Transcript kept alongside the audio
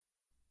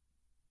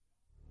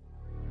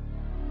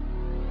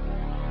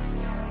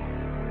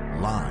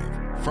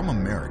Live from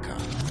America,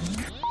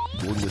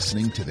 you're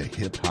listening to the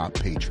Hip Hop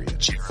Patriot,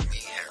 Jeremy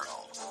Harrell.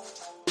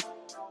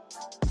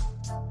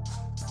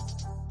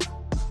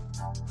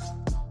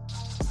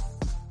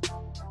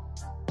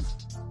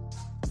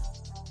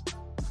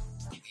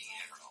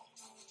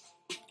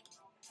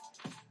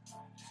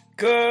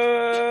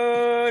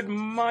 Good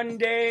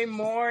Monday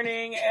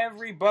morning,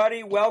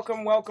 everybody.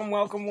 Welcome,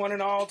 one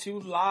and all to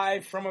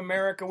Live from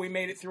America. We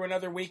made it through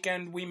another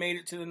weekend. We made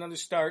it to another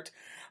start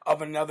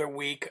of another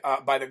week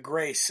by the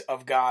grace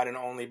of God and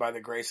only by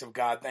the grace of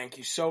God. Thank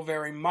you so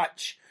very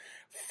much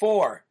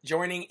for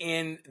joining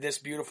in this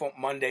beautiful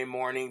Monday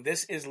morning.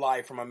 This is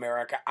Live from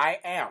America. I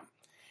am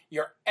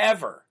your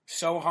ever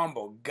so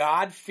humble,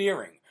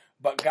 God-fearing,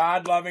 but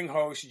God-loving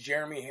host,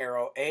 Jeremy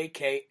Harrell,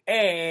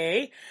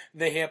 a.k.a.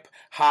 the Hip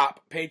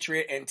Hop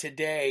Patriot. And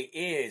today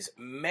is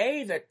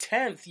May the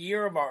 10th,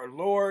 year of our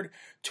Lord,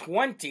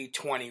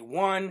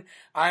 2021.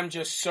 I'm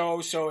just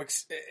so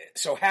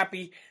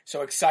happy,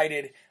 so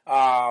excited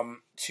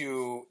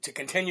to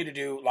continue to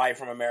do Live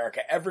from America.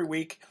 Every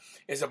week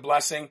is a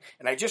blessing.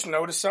 And I just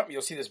noticed something.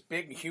 You'll see this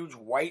big, huge,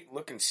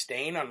 white-looking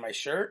stain on my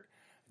shirt.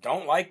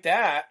 Don't like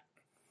that.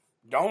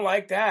 Don't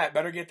like that.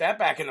 Better get that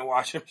back in the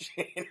washing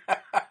machine.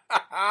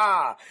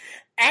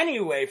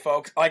 Anyway,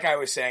 folks, like I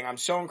was saying, I'm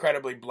so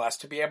incredibly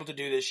blessed to be able to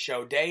do this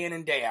show day in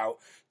and day out,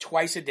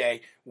 twice a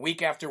day,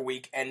 week after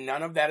week, and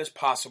none of that is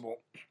possible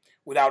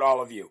without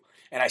all of you.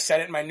 And I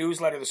said it in my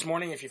newsletter this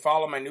morning. If you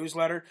follow my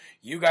newsletter,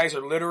 you guys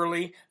are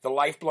literally the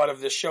lifeblood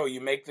of this show.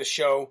 You make the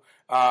show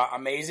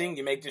amazing.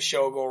 You make the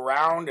show go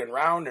round and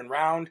round and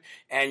round,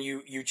 and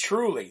you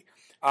truly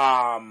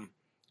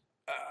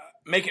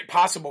make it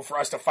possible for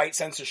us to fight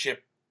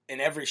censorship in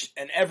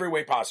every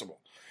way possible.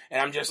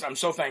 And I'm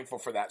so thankful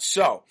for that.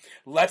 So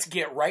let's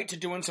get right to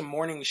doing some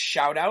morning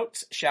shout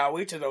outs, shall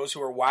we, to those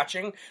who are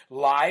watching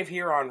live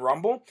here on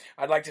Rumble.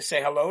 I'd like to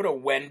say hello to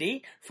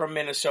Wendy from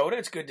Minnesota.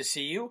 It's good to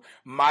see you.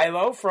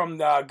 Milo from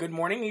good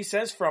morning, he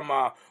says, from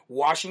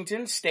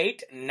Washington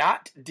State,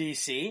 not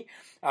DC.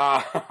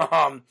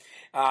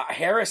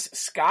 Harris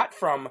Scott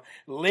from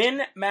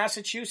Lynn,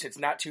 Massachusetts,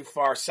 not too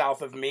far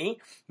south of me,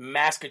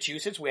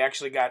 Massachusetts. We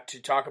actually got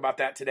to talk about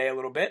that today a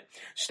little bit.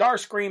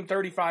 Starscream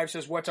 35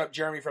 says, what's up,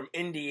 Jeremy, from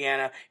Indiana.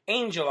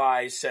 Angel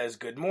Eyes says,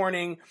 good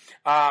morning.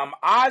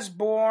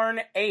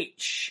 Osborne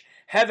H.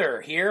 Heather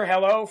here,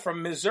 hello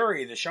from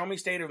Missouri, the show me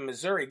state of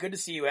Missouri. Good to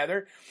see you,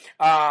 Heather.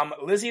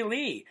 Lizzie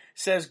Lee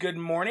says good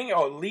morning.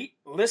 Oh,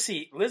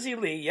 Lizzie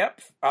Lee, yep,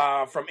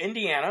 from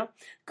Indiana,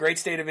 great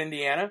state of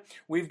Indiana.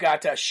 We've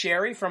got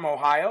Sherry from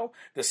Ohio.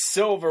 The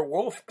Silver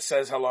Wolf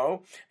says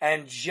hello.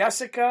 And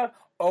Jessica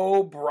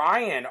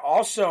O'Brien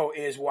also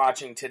is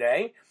watching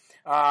today.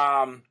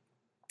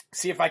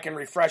 See if I can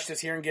refresh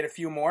this here and get a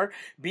few more.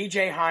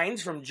 BJ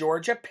Hines from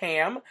Georgia.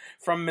 Pam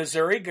from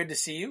Missouri. Good to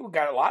see you. We've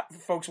got a lot of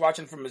folks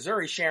watching from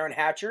Missouri. Sharon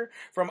Hatcher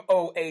from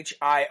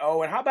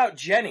OHIO. And how about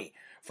Jenny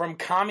from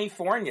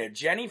California?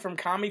 Jenny from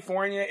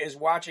California is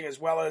watching, as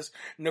well as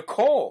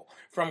Nicole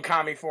from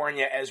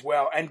California as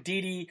well. And Dee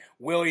Dee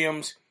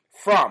Williams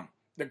from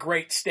the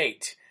great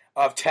state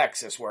of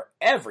Texas, where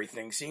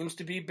everything seems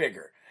to be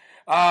bigger.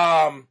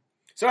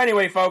 So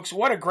anyway, folks,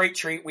 what a great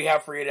treat we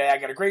have for you today. I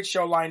got a great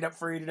show lined up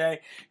for you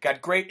today.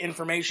 Got great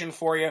information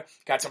for you.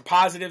 Got some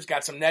positives,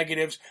 got some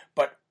negatives,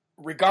 but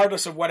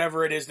regardless of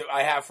whatever it is that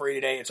I have for you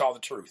today, it's all the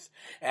truth.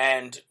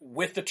 And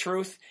with the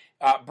truth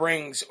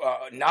brings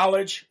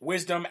knowledge,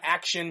 wisdom,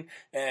 action,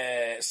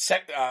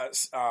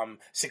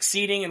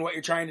 succeeding in what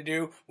you're trying to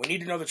do. We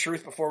need to know the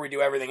truth before we do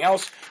everything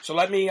else. So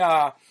let me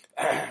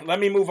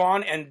move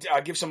on and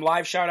give some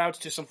live shout outs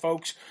to some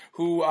folks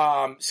who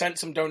sent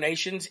some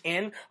donations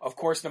in. Of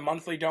course, the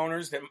monthly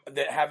donors that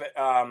have it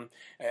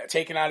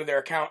taken out of their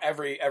account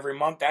every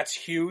month. That's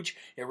huge.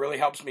 It really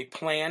helps me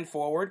plan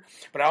forward.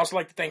 But I also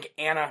like to thank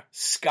Anna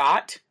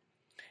Scott.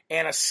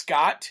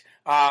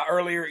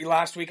 Earlier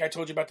last week, I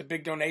told you about the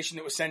big donation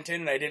that was sent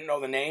in, and I didn't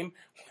know the name.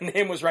 The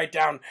name was right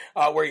down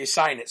where you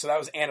sign it. So that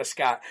was Anna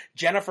Scott.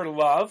 Jennifer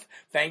Love,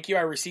 thank you.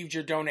 I received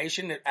your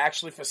donation. It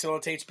actually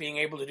facilitates being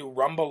able to do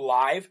Rumble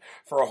Live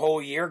for a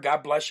whole year.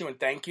 God bless you and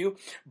thank you.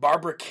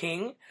 Barbara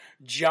King,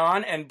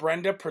 John and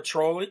Brenda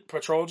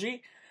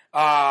Petrolgi.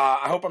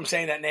 I hope I'm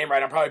saying that name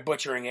right. I'm probably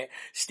butchering it.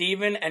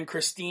 Stephen and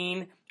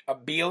Christine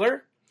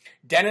Beeler.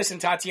 Dennis and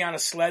Tatiana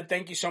Sled,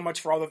 thank you so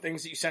much for all the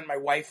things that you sent my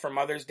wife for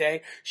Mother's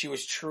Day. She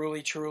was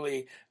truly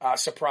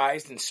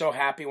surprised and so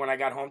happy when I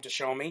got home to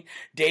show me.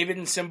 David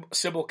and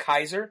Sybil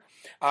Kaiser,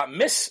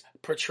 Miss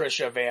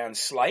Patricia Van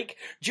Slyke,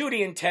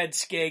 Judy and Ted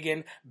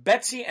Skagen,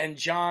 Betsy and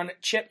John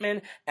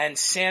Chipman, and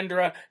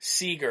Sandra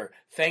Seeger.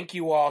 Thank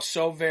you all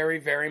so very,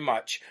 very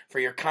much for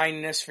your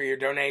kindness, for your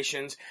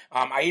donations.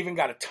 I even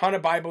got a ton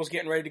of Bibles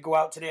getting ready to go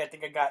out today. I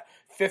think I got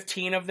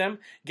 15 of them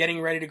getting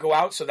ready to go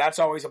out, so that's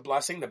always a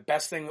blessing. The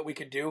best thing that we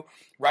could do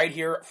right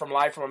here from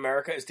Live from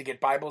America is to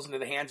get Bibles into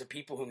the hands of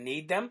people who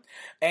need them.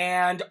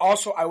 And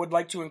also, I would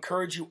like to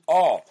encourage you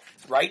all,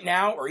 right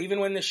now, or even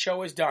when this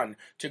show is done,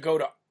 to go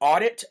to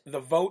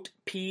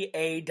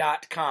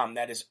auditthevotepa.com.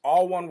 That is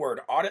all one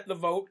word,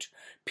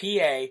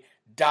 auditthevotepa.com.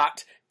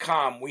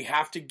 We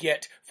have to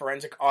get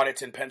forensic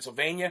audits in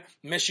Pennsylvania,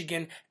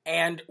 Michigan,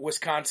 and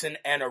Wisconsin,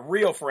 and a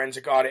real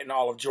forensic audit in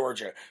all of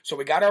Georgia. So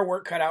we got our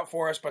work cut out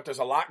for us, but there's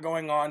a lot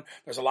going on.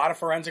 There's a lot of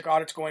forensic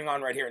audits going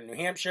on right here in New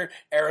Hampshire,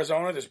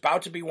 Arizona. There's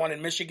about to be one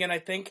in Michigan, I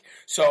think.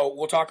 So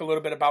we'll talk a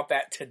little bit about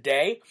that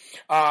today.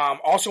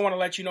 Also want to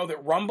let you know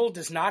that Rumble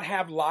does not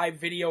have live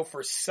video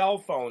for cell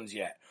phones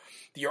yet.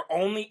 You're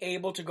only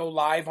able to go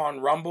live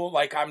on Rumble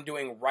like I'm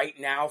doing right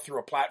now through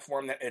a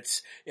platform that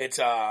it's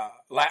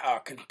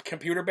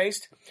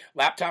computer-based,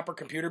 laptop or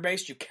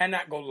computer-based. You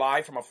cannot go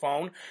live from a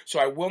phone, so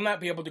I will not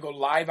be able to go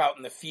live out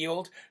in the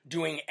field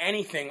doing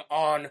anything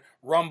on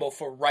Rumble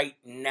for right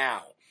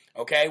now.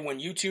 Okay, when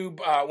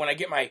I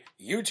get my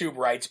YouTube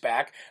rights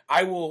back,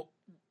 I will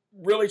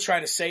really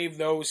try to save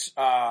those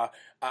out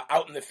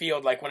in the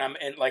field, like when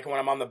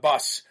I'm on the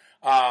bus.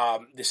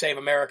 The Save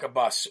America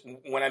bus,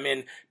 when I'm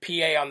in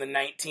PA on the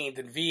 19th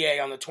and VA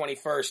on the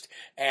 21st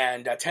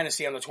and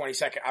Tennessee on the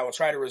 22nd, I will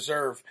try to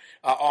reserve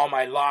all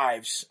my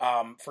lives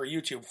for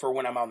YouTube for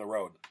when I'm on the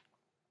road.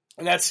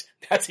 And that's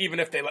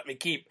even if they let me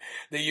keep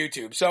the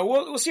YouTube. So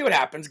we'll see what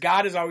happens.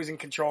 God is always in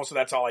control, so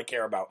that's all I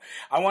care about.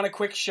 I want to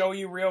quick show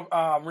you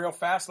real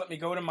fast. Let me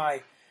go to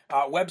my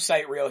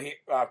website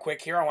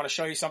quick here. I want to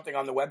show you something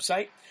on the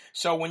website.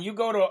 So when you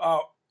go to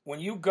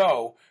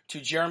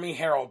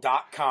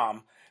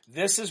jeremyharrell.com,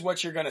 this is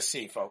what you're going to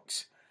see,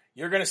 folks.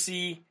 You're going to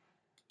see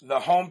the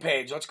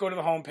homepage. Let's go to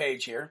the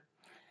homepage here.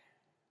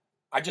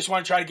 I just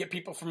want to try to get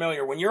people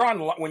familiar. When you're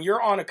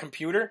on a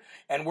computer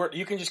and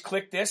you can just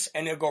click this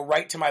and it'll go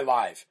right to my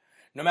live.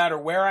 No matter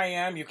where I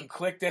am, you can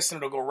click this and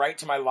it'll go right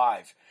to my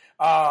live.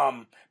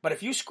 But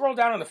if you scroll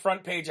down on the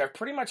front page, I've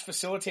pretty much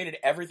facilitated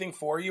everything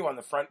for you on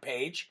the front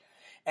page.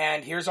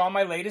 And here's all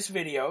my latest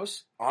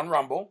videos on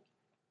Rumble.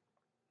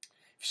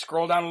 If you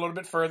scroll down a little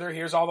bit further,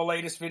 here's all the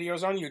latest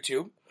videos on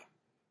YouTube.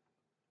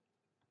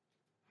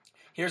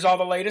 Here's all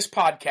the latest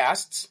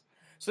podcasts.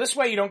 So this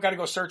way you don't got to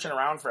go searching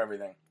around for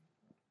everything.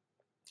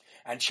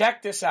 And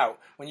check this out.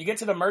 When you get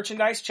to the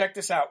merchandise, check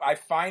this out. I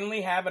finally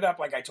have it up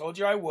like I told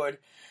you I would.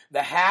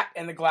 The hat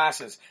and the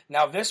glasses.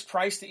 Now this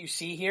price that you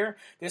see here,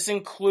 this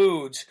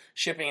includes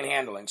shipping and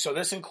handling. So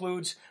this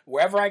includes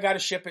wherever I got to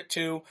ship it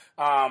to.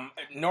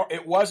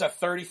 It was a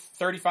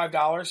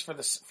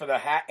 $35 for the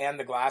hat and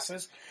the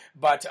glasses,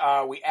 but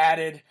we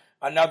added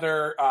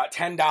another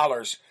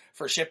 $10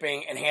 for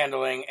shipping and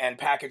handling and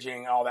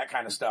packaging, all that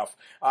kind of stuff.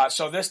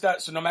 So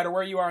no matter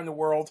where you are in the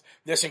world,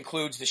 this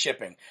includes the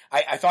shipping.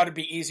 I thought it'd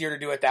be easier to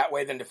do it that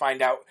way than to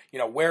find out,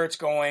 where it's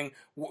going,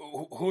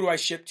 who do I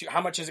ship to, how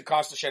much does it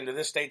cost to ship to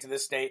this state, to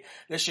this state.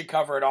 This should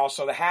cover it all.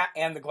 So the hat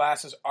and the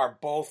glasses are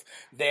both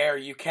there.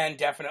 You can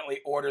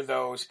definitely order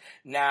those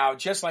now,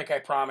 just like I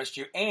promised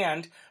you.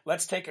 And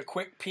let's take a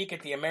quick peek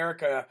at the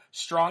America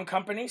Strong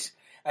companies.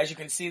 As you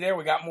can see there,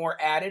 we got more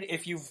added.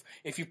 If you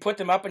put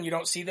them up and you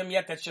don't see them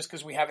yet, that's just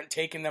because we haven't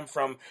taken them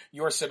from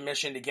your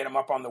submission to get them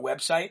up on the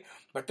website.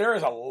 But there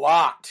is a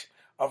lot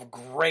of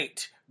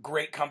great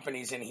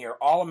companies in here,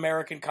 all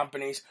American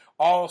companies,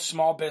 all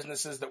small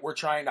businesses that we're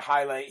trying to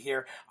highlight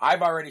here.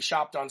 I've already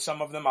shopped on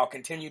some of them. I'll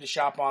continue to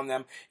shop on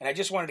them. And I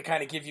just wanted to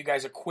kind of give you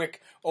guys a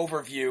quick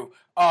overview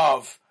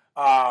of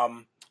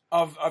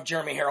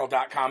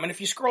JeremyHarrell.com. And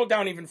if you scroll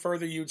down even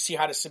further, you'd see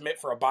how to submit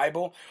for a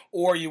Bible,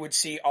 or you would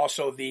see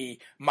also the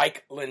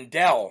Mike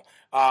Lindell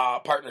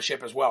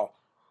partnership as well.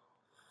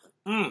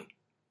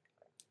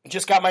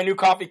 Just got my new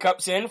coffee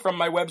cups in from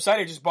my website.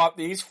 I just bought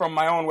these from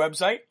my own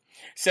website.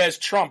 Says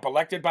Trump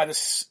elected by the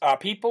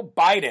people,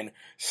 Biden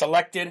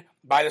selected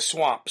by the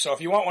swamp. So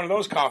if you want one of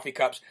those coffee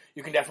cups,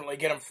 you can definitely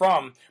get them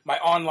from my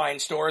online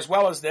store, as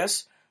well as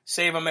this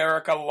Save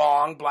America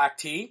long black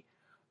tea.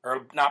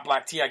 Or not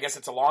black tea, I guess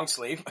it's a long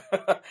sleeve.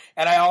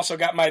 And I also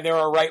got my There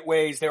Are Right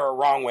Ways, There Are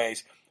Wrong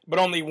Ways, but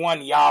only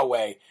one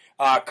Yahweh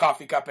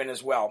coffee cup in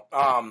as well.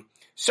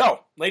 So,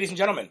 ladies and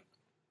gentlemen,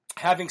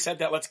 having said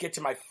that, let's get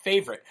to my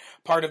favorite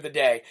part of the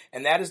day,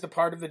 and that is the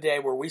part of the day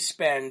where we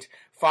spend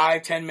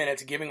 5-10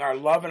 minutes giving our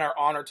love and our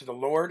honor to the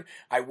Lord.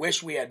 I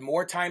wish we had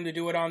more time to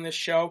do it on this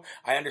show.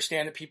 I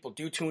understand that people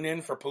do tune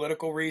in for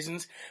political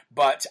reasons,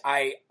 but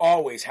I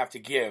always have to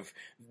give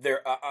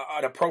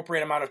an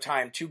appropriate amount of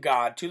time to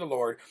God, to the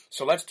Lord.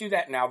 So let's do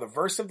that now. The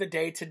verse of the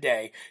day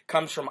today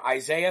comes from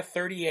Isaiah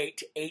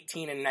 38,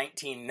 18, and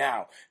 19.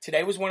 Now,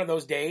 today was one of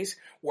those days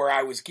where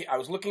I was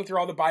looking through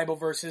all the Bible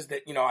verses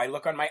that, I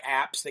look on my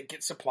apps that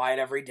get supplied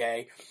every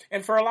day.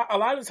 And for a lot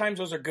of the times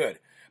those are good.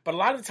 But a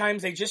lot of the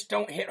times they just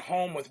don't hit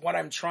home with what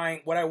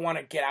I want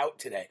to get out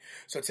today.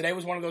 So today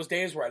was one of those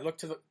days where I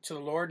looked to the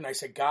Lord and I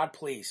said, God,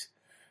 please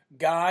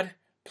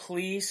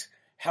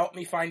help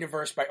me find a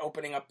verse by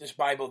opening up this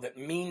Bible that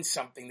means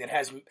something,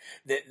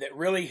 that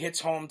really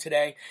hits home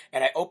today.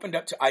 And I opened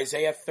up to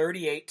Isaiah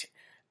 38,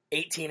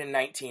 18 and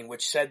 19,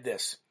 which said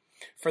this: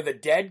 For the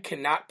dead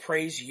cannot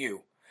praise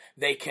you.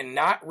 They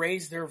cannot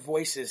raise their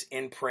voices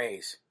in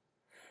praise.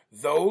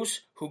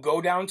 Those who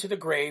go down to the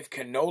grave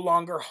can no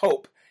longer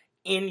hope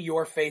in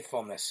your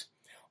faithfulness.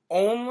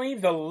 Only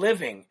the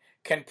living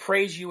can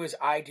praise you as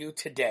I do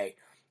today.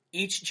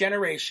 Each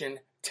generation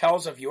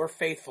tells of your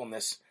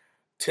faithfulness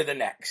to the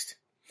next.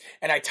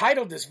 And I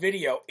titled this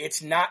video,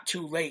 "It's Not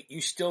Too Late,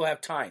 You Still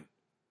Have Time."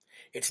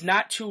 It's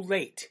not too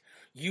late.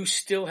 You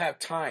still have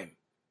time.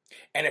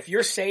 And if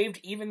you're saved,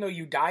 even though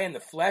you die in the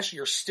flesh,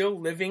 you're still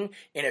living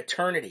in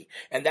eternity.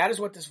 And that is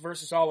what this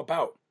verse is all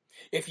about.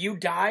 If you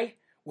die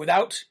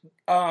without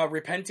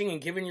repenting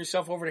and giving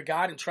yourself over to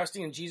God and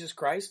trusting in Jesus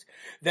Christ,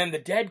 then the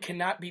dead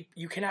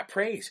you cannot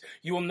praise.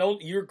 You will know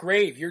your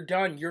grave, you're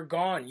done, you're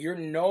gone. You're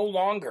no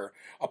longer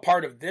a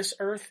part of this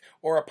earth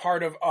or a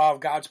part of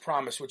God's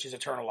promise, which is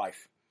eternal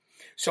life.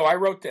 So I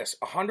wrote this: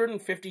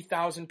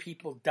 150,000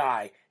 people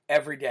die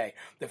every day.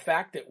 The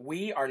fact that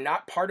we are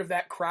not part of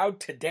that crowd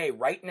today,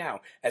 right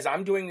now, as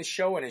I'm doing this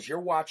show and as you're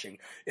watching,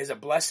 is a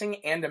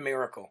blessing and a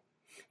miracle.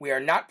 We are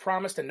not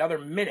promised another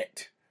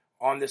minute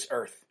on this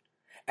earth.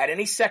 At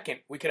any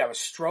second, we could have a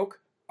stroke,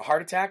 a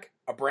heart attack,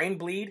 a brain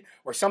bleed,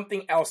 or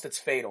something else that's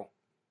fatal.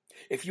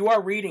 If you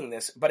are reading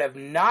this but have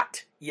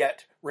not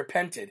yet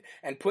repented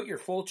and put your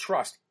full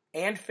trust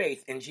and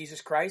faith in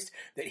Jesus Christ,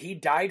 that he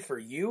died for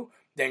you,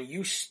 then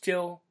you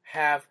still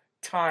have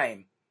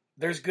time.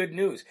 There's good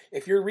news.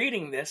 If you're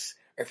reading this,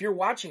 or if you're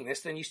watching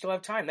this, then you still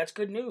have time. That's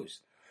good news.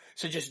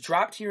 So just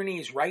drop to your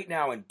knees right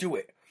now and do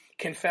it.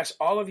 Confess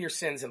all of your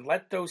sins and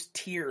let those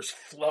tears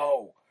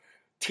flow.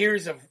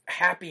 Tears of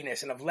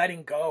happiness and of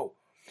letting go.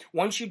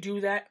 Once you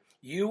do that,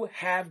 you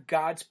have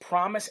God's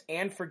promise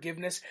and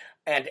forgiveness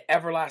and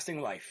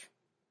everlasting life.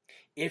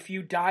 If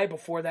you die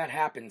before that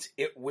happens,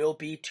 it will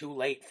be too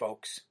late,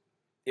 folks.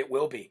 It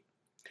will be.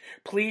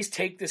 Please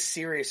take this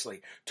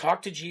seriously.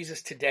 Talk to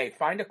Jesus today.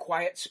 Find a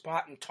quiet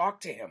spot and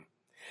talk to him.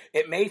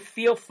 It may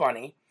feel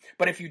funny,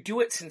 but if you do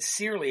it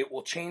sincerely, it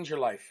will change your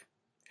life.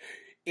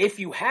 If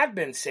you have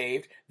been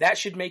saved, that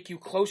should make you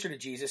closer to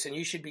Jesus, and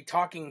you should be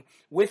talking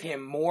with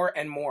him more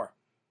and more.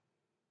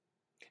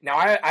 Now,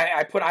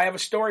 I have a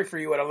story for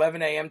you at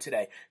 11 a.m.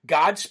 today.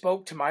 God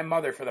spoke to my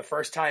mother for the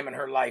first time in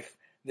her life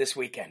this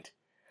weekend.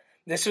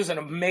 This was an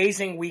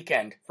amazing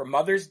weekend for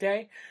Mother's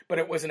Day, but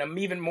it was an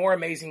even more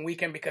amazing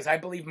weekend because I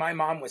believe my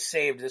mom was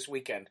saved this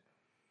weekend.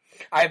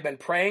 I have been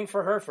praying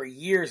for her for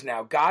years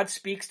now. God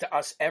speaks to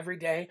us every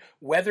day,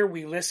 whether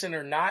we listen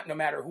or not, no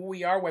matter who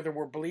we are, whether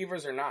we're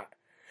believers or not.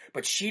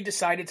 But she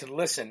decided to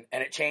listen,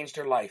 and it changed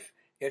her life.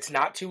 It's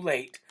not too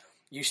late.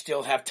 You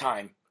still have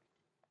time.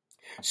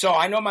 So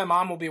I know my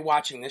mom will be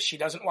watching this. She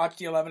doesn't watch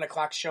the 11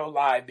 o'clock show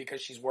live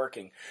because she's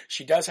working.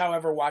 She does,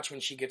 however, watch when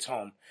she gets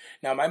home.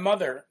 Now, my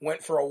mother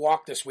went for a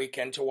walk this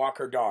weekend to walk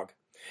her dog.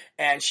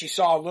 And she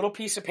saw a little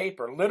piece of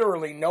paper,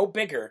 literally no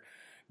bigger,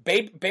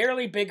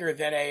 barely bigger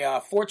than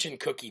a fortune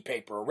cookie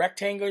paper, a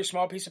rectangular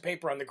small piece of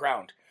paper on the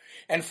ground.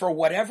 And for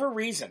whatever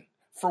reason,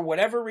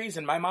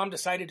 my mom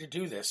decided to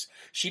do this.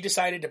 She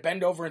decided to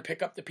bend over and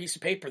pick up the piece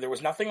of paper. There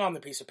was nothing on the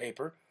piece of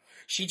paper.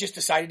 She just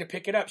decided to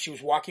pick it up. She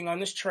was walking on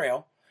this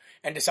trail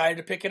and decided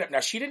to pick it up. Now,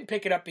 she didn't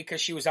pick it up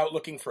because she was out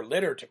looking for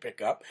litter to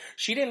pick up.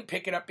 She didn't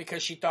pick it up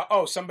because she thought,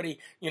 oh, somebody,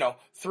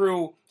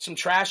 threw some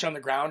trash on the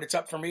ground. It's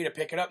up for me to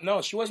pick it up.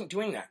 No, she wasn't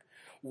doing that.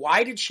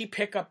 Why did she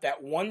pick up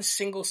that one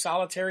single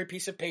solitary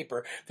piece of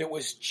paper that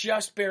was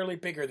just barely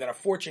bigger than a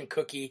fortune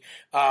cookie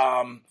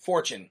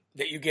fortune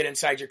that you get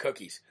inside your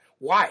cookies?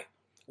 Why?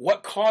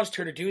 What caused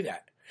her to do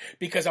that?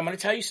 Because I'm going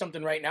to tell you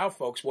something right now,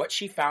 folks. What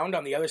she found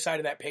on the other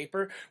side of that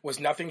paper was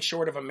nothing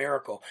short of a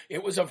miracle.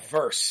 It was a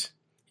verse.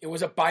 It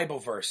was a Bible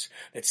verse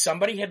that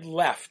somebody had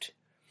left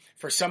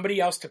for somebody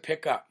else to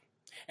pick up.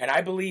 And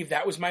I believe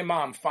that was my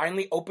mom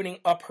finally opening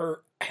up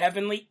her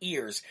heavenly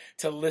ears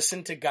to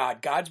listen to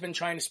God. God's been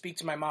trying to speak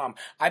to my mom.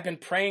 I've been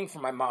praying for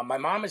my mom. My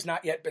mom has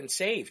not yet been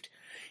saved.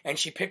 And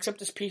she picks up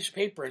this piece of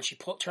paper and she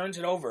turns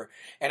it over.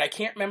 And I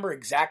can't remember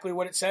exactly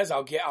what it says.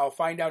 I'll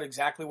find out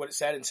exactly what it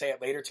said and say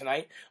it later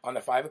tonight on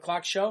the 5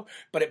 o'clock show.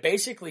 But it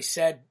basically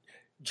said,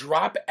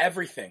 drop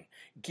everything.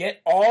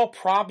 Get all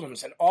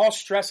problems and all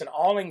stress and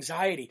all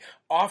anxiety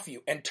off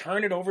you and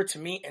turn it over to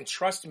me and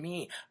trust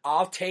me.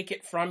 I'll take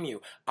it from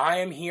you. I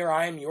am here.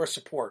 I am your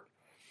support.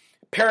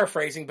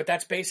 Paraphrasing, but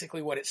that's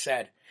basically what it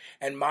said.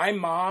 And my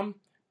mom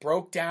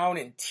broke down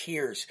in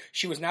tears.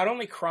 She was not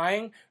only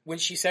crying when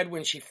she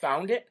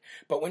found it,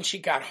 but when she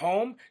got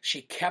home,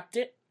 she kept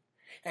it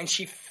and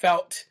she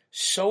felt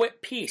so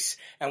at peace.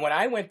 And when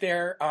I went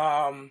there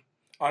on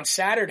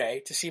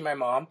Saturday to see my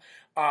mom,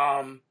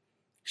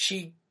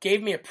 she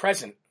gave me a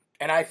present,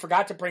 and I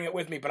forgot to bring it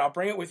with me, but I'll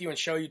bring it with you and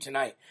show you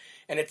tonight.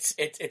 And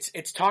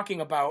it's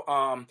talking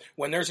about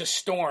when there's a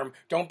storm,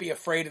 don't be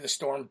afraid of the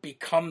storm,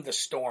 become the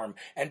storm,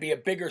 and be a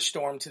bigger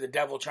storm to the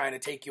devil trying to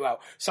take you out.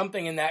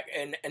 Something in that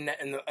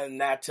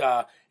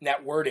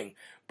wording.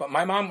 But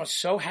my mom was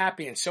so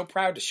happy and so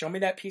proud to show me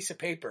that piece of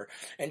paper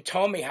and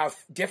told me how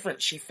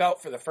different she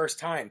felt for the first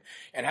time.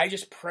 And I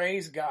just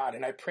praise God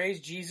and I praise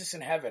Jesus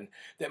in heaven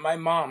that my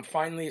mom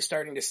finally is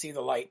starting to see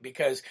the light,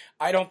 because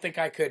I don't think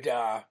I could,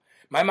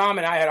 my mom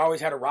and I had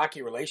always had a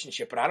rocky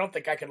relationship, but I don't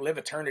think I could live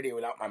eternity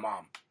without my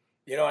mom.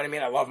 You know what I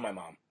mean? I love my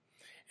mom.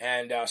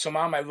 And so,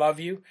 Mom, I love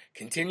you.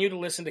 Continue to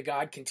listen to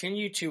God.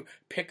 Continue to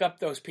pick up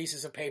those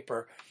pieces of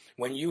paper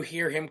when you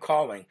hear him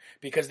calling,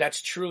 because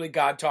that's truly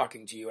God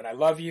talking to you. And I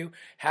love you.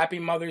 Happy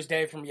Mother's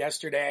Day from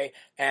yesterday.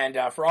 And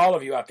for all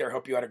of you out there,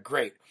 hope you had a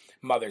great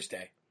Mother's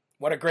Day.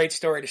 What a great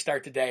story to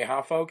start the day,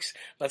 huh, folks?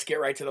 Let's get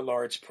right to the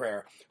Lord's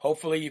Prayer.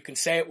 Hopefully you can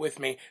say it with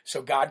me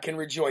so God can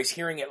rejoice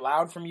hearing it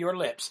loud from your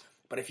lips.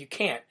 But if you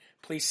can't,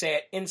 please say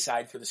it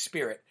inside for the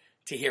Spirit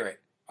to hear it.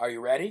 Are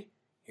you ready?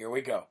 Here we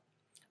go.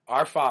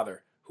 Our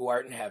Father, who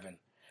art in heaven,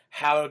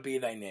 hallowed be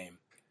thy name.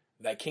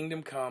 Thy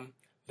kingdom come,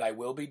 thy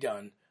will be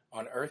done,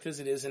 on earth as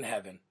it is in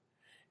heaven.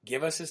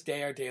 Give us this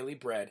day our daily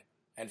bread,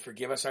 and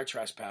forgive us our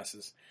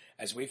trespasses,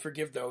 as we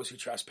forgive those who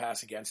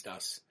trespass against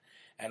us.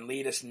 And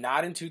lead us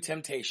not into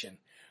temptation,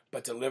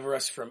 but deliver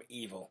us from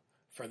evil.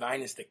 For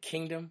thine is the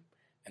kingdom,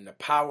 and the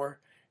power,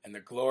 and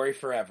the glory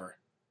forever.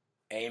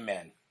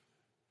 Amen.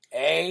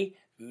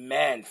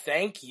 Amen.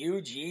 Thank you,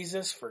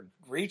 Jesus, for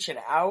reaching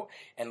out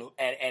and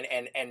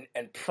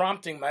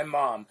prompting my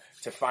mom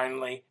to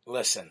finally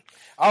listen.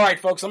 All right,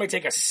 folks, let me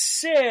take a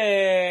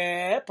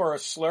sip or a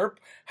slurp,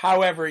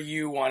 however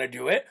you want to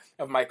do it,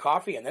 of my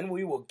coffee, and then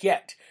we will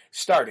get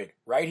started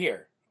right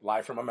here,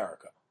 live from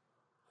America.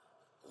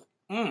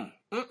 All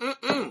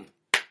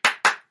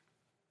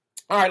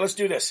right, let's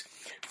do this.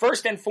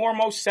 First and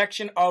foremost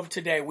section of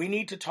today, we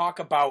need to talk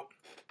about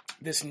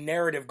this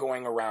narrative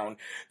going around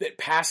that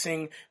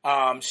passing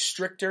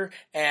stricter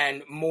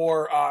and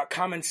more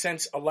common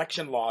sense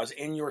election laws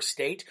in your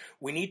state,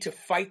 we need to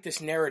fight this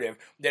narrative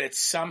that it's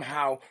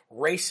somehow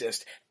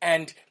racist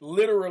and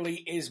literally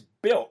is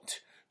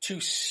built to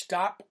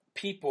stop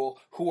people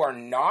who are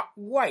not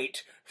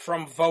white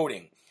from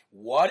voting.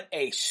 What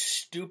a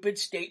stupid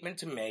statement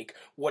to make.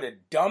 What a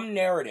dumb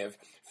narrative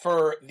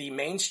for the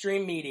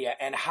mainstream media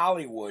and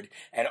Hollywood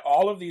and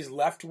all of these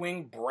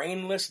left-wing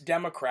brainless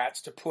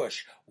Democrats to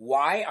push.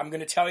 Why? I'm going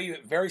to tell you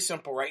very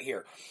simple right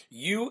here.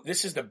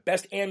 This is the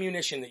best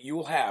ammunition that you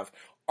will have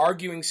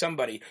arguing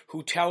somebody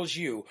who tells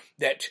you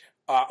that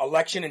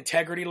election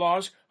integrity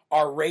laws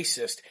are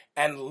racist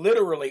and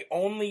literally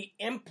only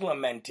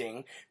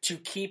implementing to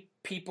keep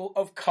people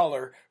of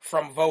color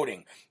from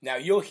voting. Now,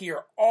 you'll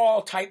hear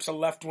all types of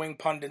left-wing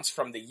pundits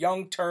from the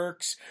Young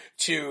Turks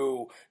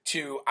to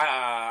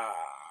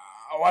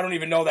I don't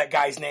even know that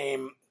guy's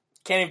name.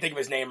 Can't even think of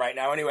his name right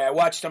now. Anyway, I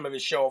watched some of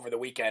his show over the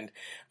weekend.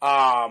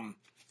 And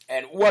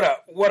what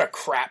a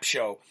crap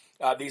show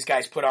these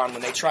guys put on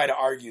when they try to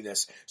argue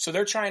this. So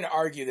they're trying to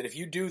argue that if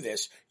you do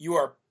this, you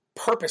are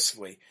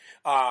purposefully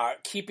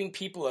keeping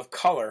people of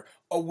color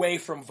away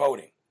from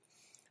voting.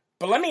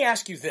 But let me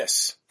ask you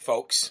this,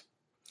 folks.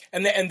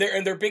 And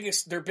their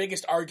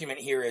biggest argument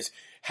here is,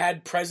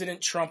 had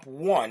President Trump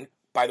won,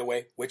 by the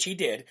way, which he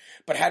did,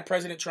 but had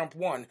President Trump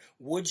won,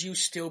 would you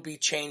still be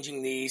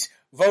changing these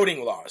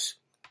voting laws?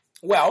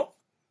 Well,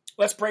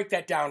 let's break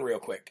that down real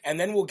quick, and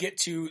then we'll get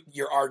to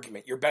your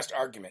argument, your best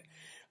argument.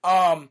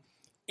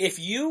 If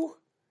you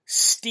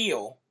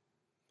steal,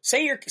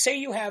 say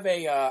you have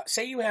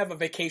a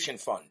vacation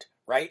fund,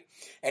 right?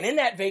 And in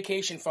that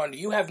vacation fund,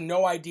 you have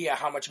no idea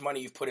how much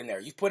money you've put in there.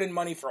 You've put in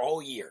money for a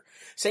whole year.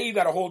 Say you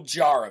got a whole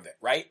jar of it,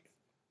 right?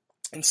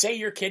 And say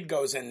your kid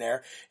goes in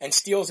there and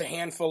steals a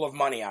handful of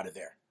money out of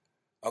there,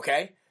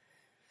 okay?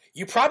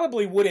 You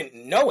probably wouldn't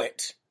know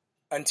it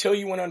until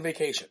you went on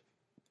vacation,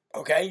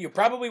 okay? You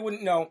probably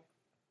wouldn't know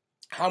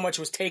how much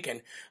was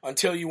taken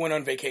until you went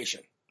on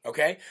vacation,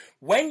 okay?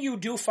 When you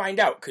do find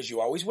out, because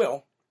you always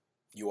will,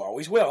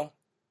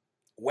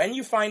 when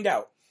you find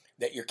out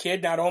that your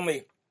kid not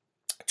only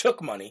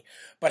took money,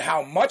 but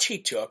how much he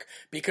took,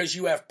 because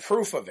you have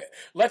proof of it.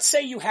 Let's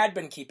say you had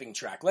been keeping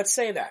track. Let's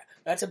say that.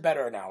 That's a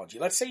better analogy.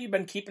 Let's say you've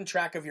been keeping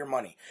track of your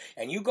money,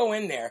 and you go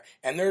in there,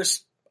 and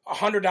there's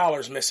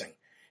 $100 missing.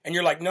 And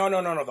you're like, no.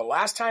 The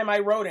last time I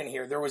wrote in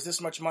here, there was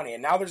this much money,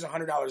 and now there's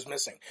 $100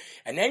 missing.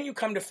 And then you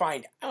come to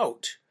find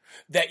out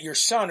that your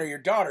son or your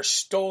daughter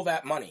stole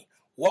that money.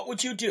 What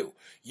would you do?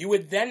 You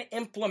would then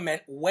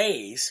implement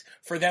ways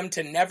for them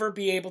to never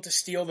be able to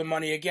steal the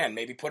money again.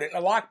 Maybe put it in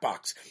a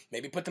lockbox.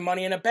 Maybe put the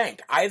money in a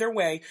bank. Either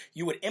way,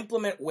 you would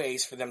implement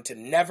ways for them to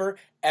never,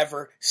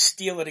 ever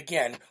steal it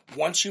again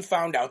once you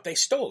found out they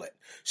stole it.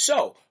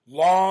 So,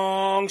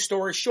 long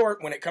story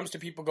short, when it comes to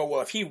people go,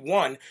 well, if he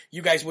won,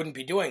 you guys wouldn't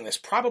be doing this.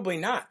 Probably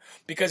not.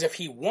 Because if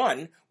he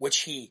won, which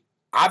he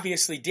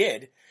obviously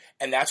did,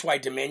 and that's why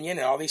Dominion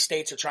and all these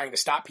states are trying to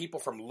stop people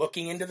from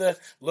looking into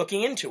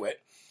it,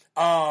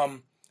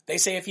 they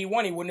say if he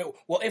won, he wouldn't.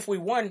 Well, if we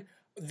won,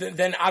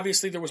 then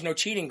obviously there was no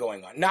cheating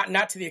going on.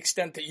 Not to the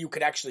extent that you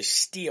could actually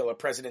steal a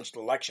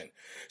presidential election.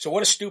 So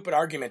what a stupid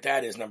argument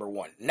that is, number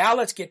one. Now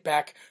let's get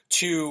back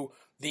to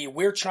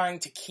we're trying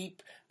to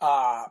keep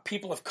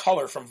people of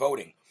color from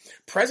voting.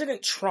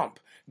 President Trump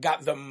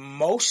got the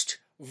most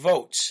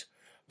votes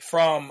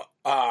from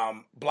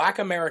black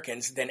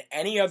Americans than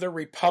any other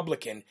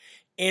Republican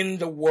in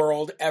the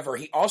world ever.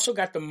 He also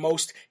got the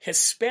most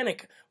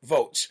Hispanic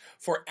votes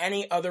for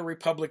any other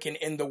Republican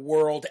in the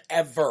world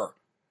ever.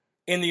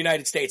 In the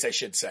United States, I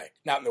should say.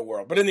 Not in the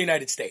world, but in the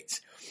United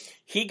States.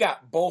 He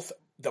got both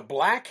the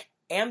black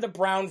and the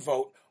brown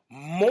vote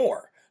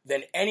more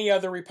than any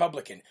other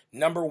Republican.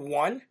 Number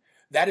one,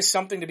 that is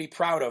something to be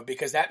proud of,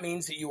 because that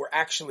means that you were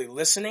actually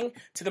listening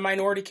to the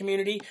minority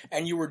community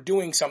and you were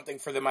doing something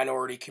for the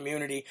minority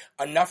community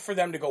enough for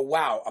them to go,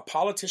 wow, a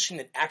politician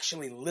that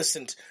actually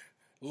listened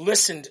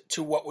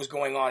to what was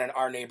going on in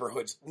our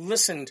neighborhoods,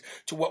 listened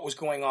to what was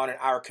going on in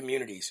our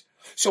communities.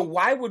 So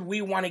why would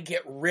we want to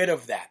get rid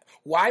of that?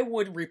 Why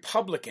would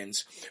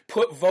Republicans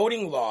put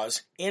voting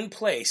laws in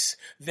place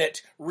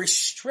that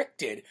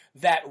restricted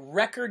that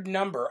record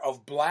number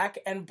of black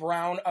and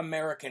brown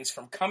Americans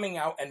from coming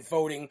out and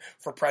voting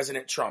for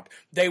President Trump?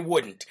 They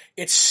wouldn't.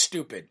 It's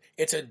stupid.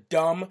 It's a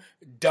dumb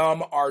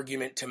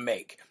argument to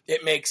make.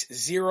 It makes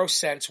zero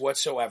sense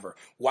whatsoever.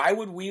 Why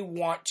would we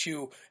want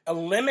to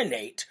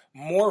eliminate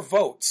more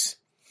votes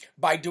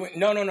by doing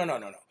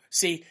no.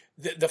 See,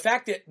 the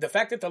fact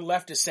that the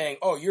left is saying,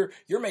 "Oh,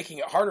 you're making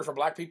it harder for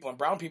black people and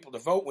brown people to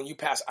vote when you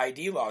pass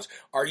ID laws,"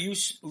 are you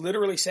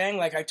literally saying,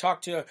 like I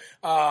talked to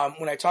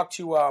when I talked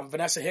to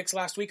Vanessa Hicks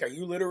last week, are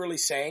you literally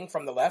saying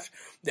from the left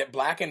that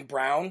black and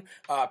brown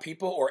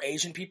people or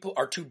Asian people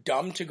are too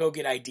dumb to go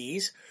get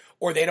IDs,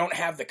 or they don't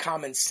have the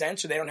common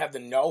sense, or they don't have the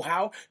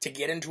know-how to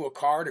get into a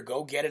car to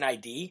go get an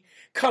ID?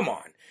 Come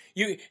on.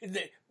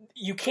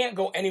 You can't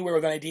go anywhere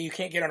with an ID. You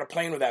can't get on a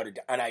plane without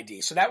an ID.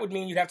 So that would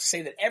mean you'd have to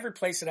say that every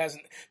place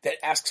that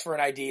asks for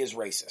an ID is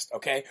racist,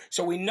 okay?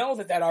 So we know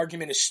that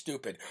argument is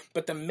stupid.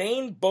 But the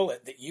main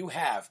bullet that you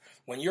have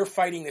when you're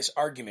fighting this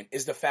argument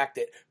is the fact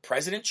that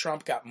President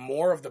Trump got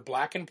more of the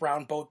black and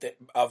brown vote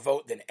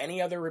than any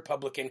other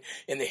Republican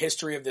in the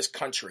history of this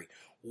country.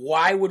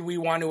 Why would we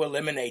want to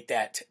eliminate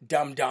that,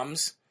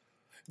 dum-dums?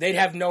 They'd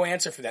have no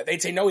answer for that.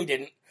 They'd say, no, he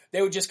didn't.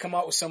 They would just come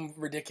out with some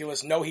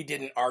ridiculous no, he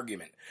didn't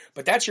argument.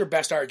 But that's your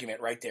best argument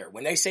right there.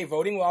 When they say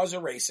voting laws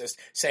are racist,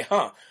 say,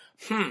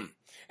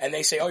 and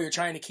they say, oh, you're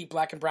trying to keep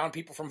black and brown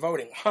people from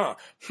voting.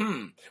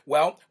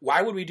 Well,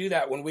 why would we do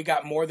that when we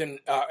got more than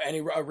any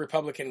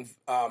Republican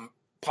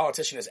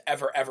politician has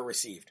ever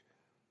received?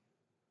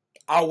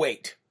 I'll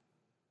wait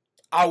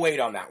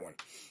on that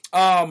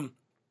one.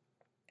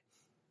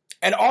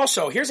 And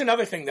also, here's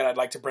another thing that I'd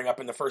like to bring up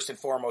in the first and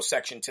foremost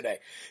section today.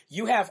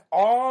 You have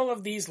all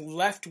of these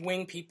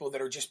left-wing people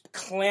that are just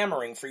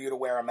clamoring for you to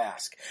wear a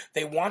mask.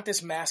 They want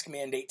this mask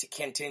mandate to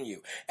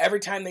continue.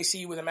 Every time they see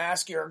you with a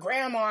mask, you're a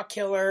grandma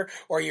killer,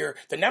 or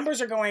the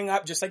numbers are going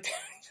up, just like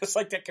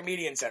that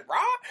comedian said,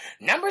 rah,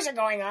 numbers are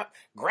going up,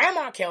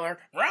 grandma killer,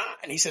 rah.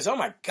 And he says, oh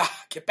my God,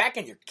 get back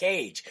in your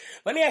cage.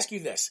 Let me ask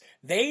you this.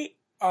 They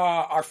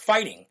are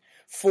fighting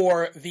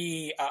for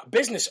the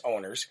business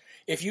owners.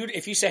 If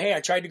you say, hey, I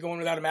tried to go in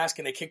without a mask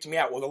and they kicked me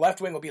out, well, the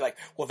left wing will be like,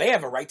 well, they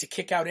have a right to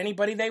kick out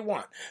anybody they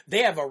want. They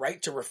have a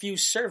right to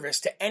refuse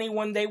service to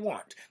anyone they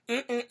want.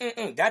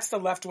 That's the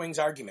left wing's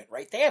argument,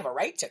 right? They have a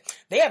right to.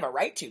 They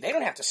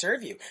don't have to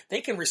serve you.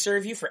 They can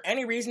reserve you for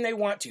any reason they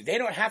want to. They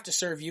don't have to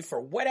serve you for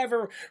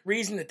whatever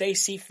reason that they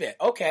see fit.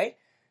 Okay,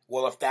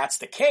 well, if that's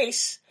the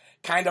case,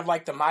 kind of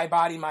like the my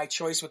body, my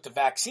choice with the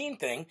vaccine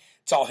thing,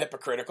 it's all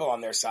hypocritical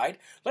on their side.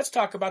 Let's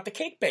talk about the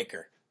cake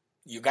baker.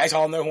 You guys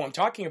all know who I'm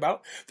talking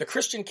about. The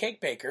Christian cake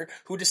baker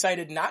who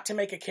decided not to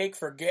make a cake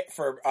for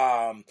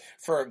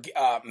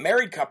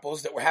married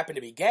couples that happened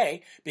to be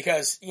gay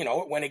because,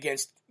 it went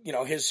against,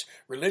 his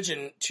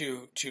religion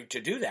to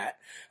do that.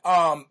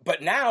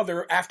 But now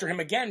they're after him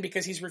again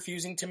because he's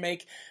refusing to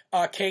make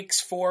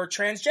cakes for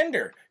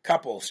transgender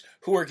couples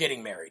who are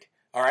getting married.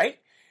 All right.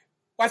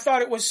 I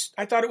thought it was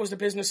the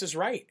business's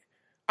right.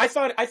 I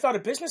thought a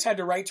business had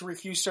the right to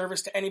refuse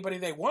service to anybody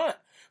they want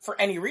for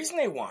any reason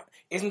they want.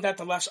 Isn't that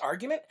the left's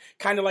argument?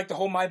 Kind of like the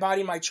whole my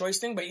body, my choice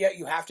thing, but yet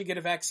you have to get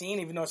a vaccine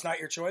even though it's not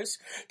your choice.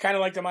 Kind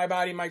of like the my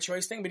body, my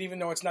choice thing, but even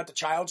though it's not the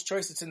child's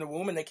choice, it's in the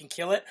womb and they can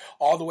kill it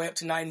all the way up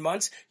to 9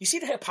 months. You see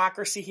the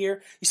hypocrisy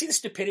here? You see the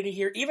stupidity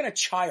here? Even a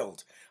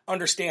child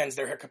understands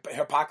their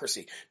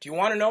hypocrisy. Do you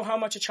want to know how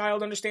much a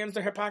child understands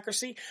their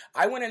hypocrisy?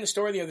 I went in the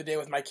store the other day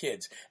with my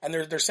kids, and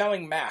they're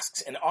selling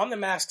masks, and on the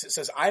masks it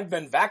says, I've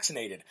been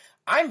vaccinated.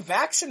 I'm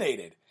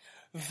vaccinated.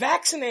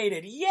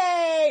 Vaccinated.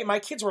 Yay! My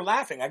kids were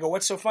laughing. I go,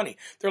 what's so funny?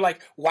 They're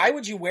like, why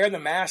would you wear the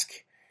mask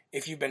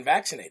if you've been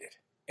vaccinated?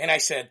 And I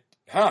said,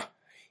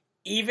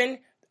 even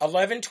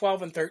 11,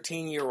 12, and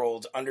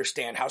 13-year-olds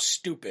understand how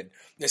stupid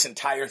this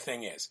entire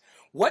thing is.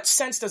 What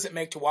sense does it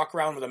make to walk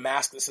around with a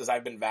mask that says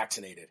I've been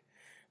vaccinated?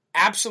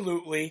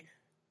 Absolutely,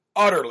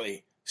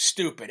 utterly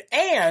stupid.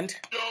 And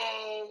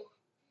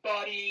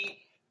nobody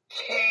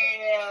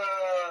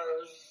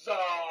cares.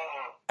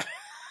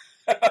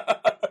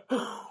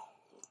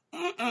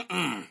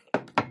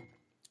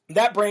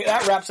 That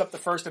wraps up the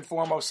first and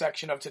foremost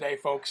section of today,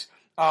 folks.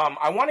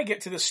 I want to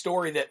get to the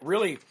story that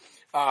really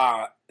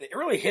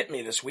hit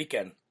me this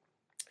weekend.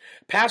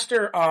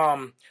 Pastor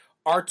I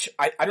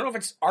don't know if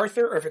it's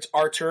Arthur or if it's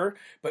Artur,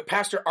 but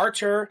Pastor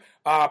Artur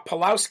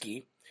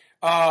Pawlowski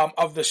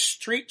of the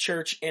street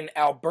church in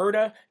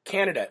Alberta,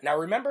 Canada. Now,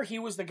 remember, he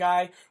was the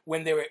guy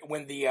when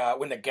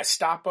the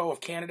Gestapo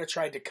of Canada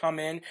tried to come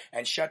in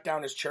and shut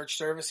down his church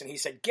service, and he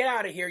said, "Get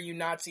out of here, you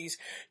Nazis!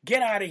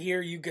 Get out of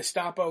here, you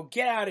Gestapo!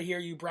 Get out of here,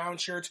 you brown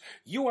shirts!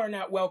 You are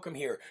not welcome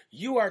here.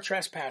 You are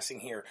trespassing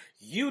here.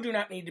 You do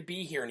not need to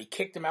be here." And he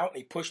kicked him out and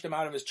he pushed him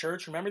out of his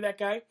church. Remember that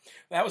guy?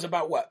 That was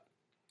about what?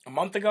 A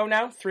month ago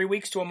now? 3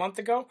 weeks to a month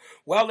ago?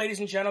 Well, ladies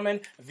and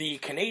gentlemen, the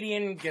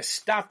Canadian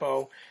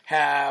Gestapo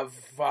have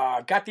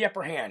got the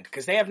upper hand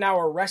because they have now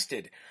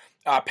arrested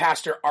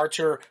Pastor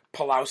Artur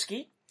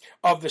Pawlowski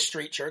of the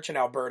Street Church in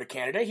Alberta,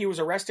 Canada. He was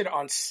arrested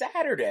on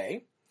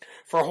Saturday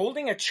for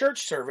holding a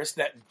church service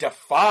that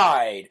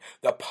defied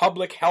the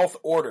public health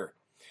order.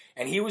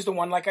 And he was the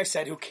one, like I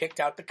said, who kicked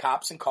out the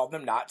cops and called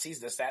them Nazis,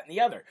 this, that, and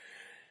the other.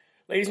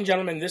 Ladies and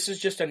gentlemen, this is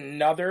just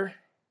another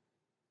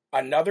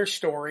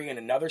story and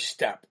another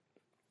step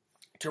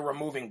to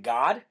removing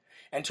God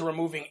and to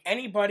removing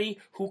anybody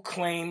who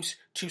claims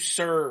to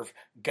serve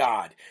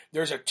God.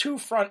 There's a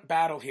two-front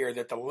battle here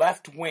that the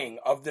left wing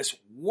of this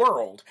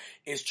world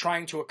is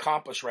trying to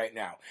accomplish right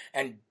now.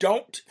 And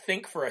don't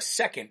think for a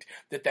second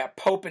that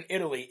Pope in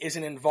Italy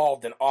isn't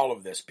involved in all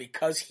of this,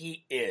 because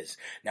he is.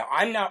 Now,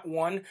 I'm not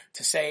one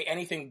to say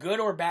anything good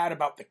or bad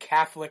about the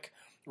Catholic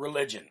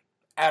religion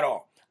at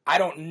all. I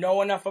don't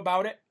know enough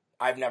about it.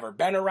 I've never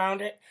been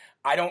around it.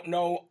 I don't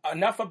know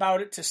enough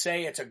about it to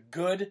say it's a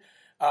good,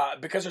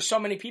 because there's so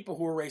many people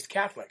who were raised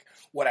Catholic.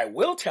 What I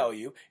will tell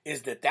you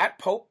is that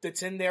Pope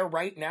that's in there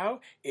right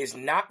now is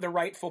not the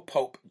rightful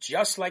Pope,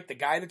 just like the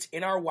guy that's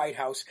in our White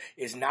House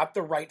is not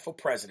the rightful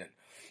president.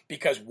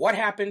 Because what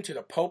happened to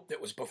the Pope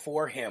that was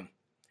before him?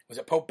 Was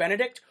it Pope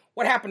Benedict?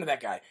 What happened to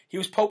that guy? He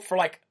was Pope for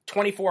like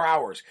 24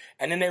 hours,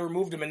 and then they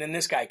removed him, and then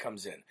this guy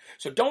comes in.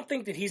 So don't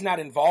think that he's not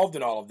involved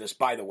in all of this,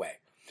 by the way.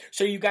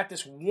 So you got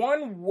this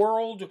one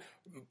world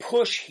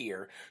push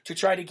here to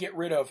try to get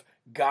rid of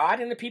God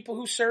and the people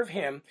who serve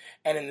him.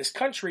 And in this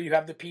country, you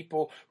have the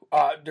people,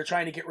 they're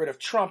trying to get rid of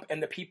Trump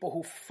and the people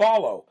who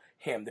follow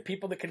him, the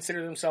people that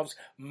consider themselves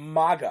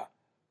MAGA.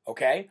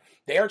 Okay?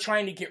 They are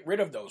trying to get rid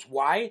of those.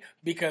 Why?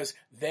 Because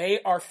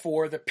they are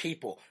for the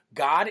people.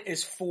 God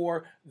is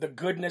for the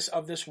goodness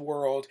of this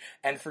world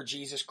and for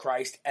Jesus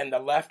Christ, and the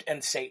left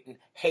and Satan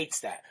hates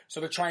that. So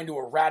they're trying to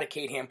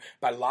eradicate him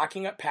by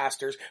locking up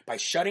pastors, by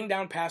shutting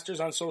down pastors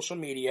on social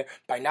media,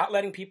 by not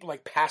letting people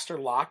like Pastor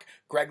Locke,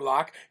 Greg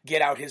Locke,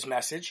 get out his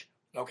message.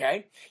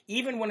 Okay?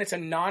 Even when it's a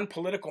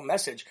non-political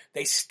message,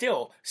 they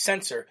still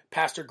censor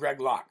Pastor Greg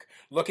Locke.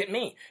 Look at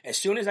me. As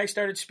soon as I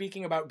started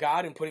speaking about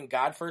God and putting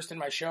God first in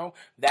my show,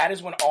 that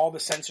is when all the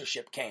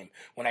censorship came.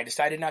 When I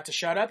decided not to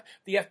shut up,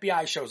 the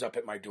FBI shows up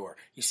at my door.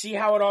 You see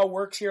how it all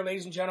works here,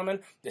 ladies and gentlemen?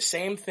 The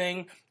same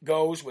thing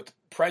goes with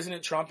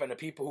President Trump and the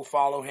people who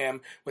follow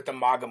him with the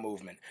MAGA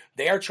movement.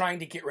 They are trying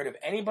to get rid of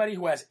anybody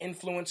who has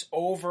influence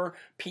over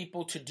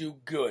people to do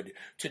good,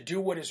 to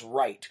do what is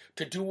right,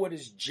 to do what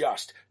is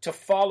just, to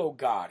follow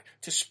God,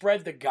 to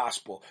spread the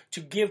gospel,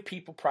 to give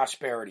people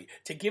prosperity,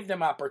 to give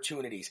them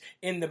opportunities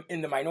in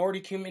the minority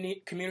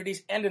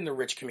communities and in the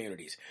rich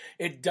communities.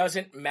 It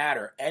doesn't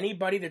matter.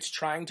 Anybody that's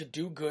trying to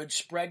do good,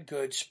 spread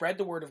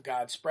the word of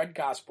God, spread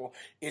gospel,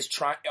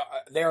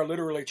 they are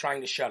literally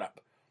trying to shut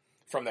up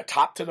from the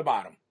top to the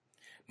bottom.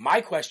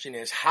 My question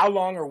is, how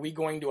long are we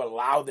going to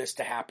allow this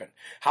to happen?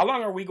 How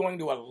long are we going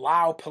to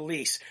allow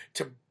police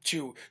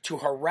to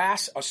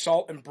harass,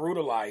 assault, and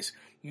brutalize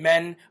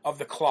men of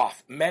the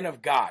cloth, men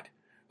of God,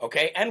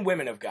 okay, and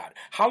women of God?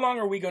 How long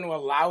are we going to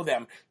allow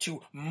them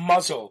to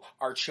muzzle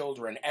our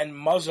children and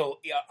muzzle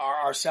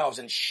ourselves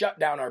and shut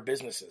down our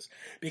businesses?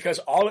 Because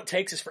all it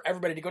takes is for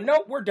everybody to go,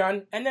 no, we're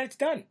done, and then it's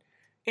done.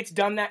 It's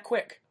done that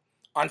quick.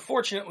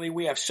 Unfortunately,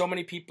 we have so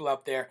many people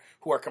out there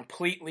who are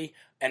completely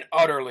and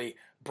utterly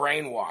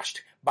brainwashed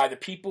by the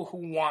people who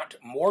want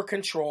more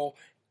control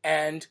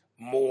and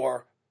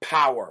more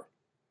power.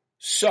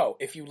 So,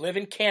 if you live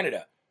in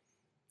Canada,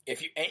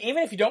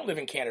 even if you don't live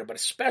in Canada, but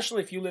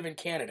especially if you live in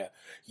Canada,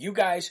 you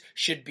guys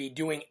should be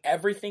doing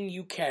everything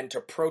you can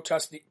to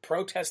protest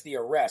the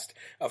arrest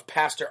of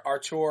Pastor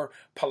Artur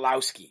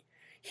Pawlowski.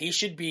 He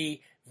should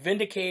be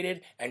vindicated,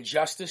 and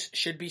justice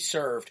should be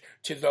served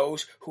to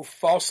those who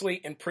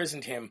falsely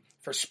imprisoned him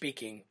for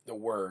speaking the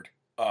word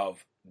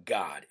of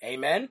God.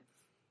 Amen?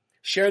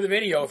 Share the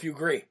video if you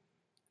agree.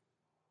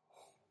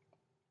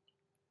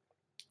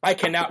 I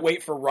cannot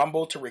wait for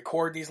Rumble to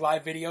record these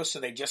live videos so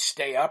they just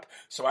stay up,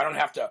 so I don't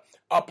have to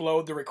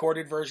upload the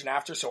recorded version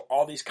after, so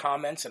all these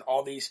comments and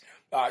all these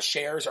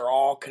shares are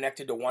all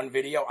connected to one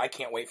video. I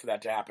can't wait for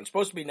that to happen. It's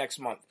supposed to be next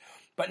month.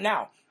 But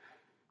now,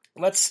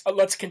 let's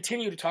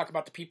continue to talk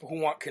about the people who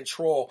want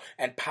control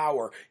and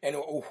power and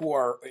who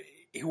are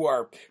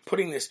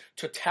putting this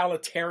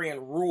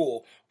totalitarian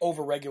rule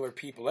over regular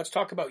people. Let's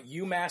talk about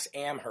UMass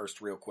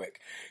Amherst real quick.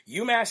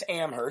 UMass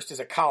Amherst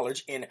is a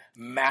college in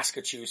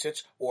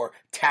Massachusetts or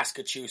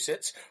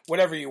Tascachusetts,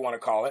 whatever you want to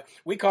call it.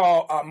 We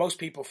call most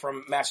people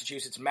from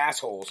Massachusetts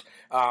massholes,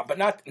 but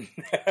not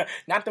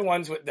not the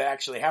ones that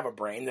actually have a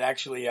brain, that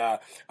actually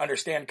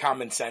understand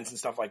common sense and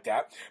stuff like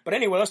that. But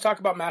anyway, let's talk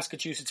about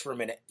Massachusetts for a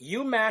minute.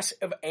 UMass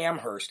of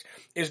Amherst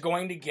is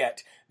going to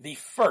get the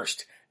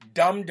first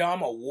Dumb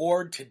Dumb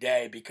Award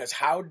today, because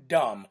how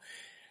dumb.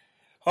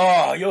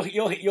 Oh,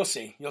 you'll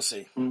see.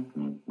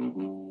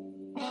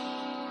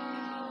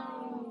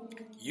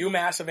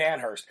 UMass of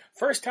Amherst.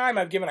 First time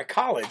I've given a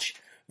college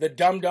the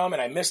Dumb Dumb,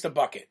 and I missed the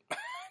bucket.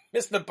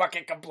 Missed the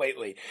bucket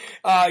completely.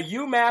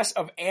 UMass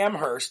of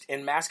Amherst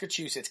in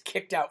Massachusetts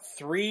kicked out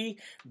 3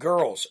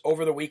 girls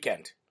over the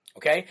weekend.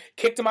 Okay?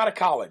 Kicked them out of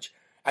college.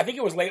 I think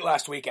it was late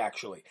last week,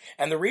 actually.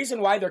 And the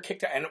reason why they're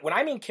kicked out, and when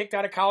I mean kicked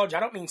out of college,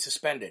 I don't mean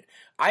suspended.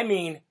 I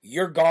mean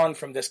you're gone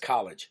from this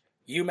college.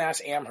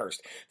 UMass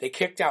Amherst. They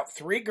kicked out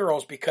 3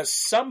 girls because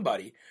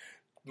somebody,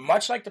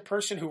 much like the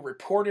person who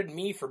reported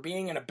me for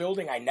being in a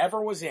building I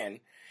never was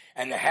in,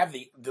 and to have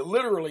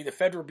literally the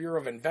Federal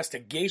Bureau of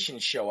Investigation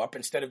show up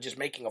instead of just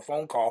making a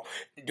phone call,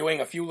 doing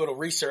a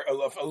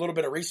little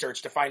bit of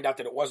research to find out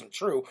that it wasn't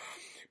true,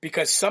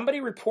 because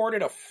somebody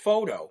reported a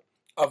photo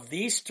of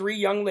these 3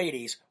 young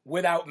ladies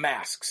without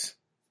masks.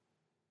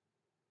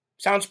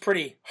 Sounds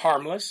pretty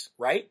harmless,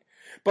 right?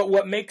 But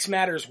what makes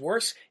matters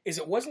worse is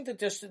it wasn't that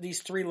just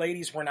these 3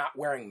 ladies were not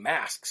wearing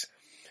masks.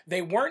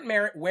 They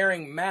weren't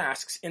wearing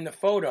masks in the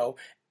photo,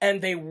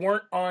 and they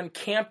weren't on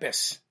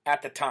campus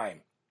at the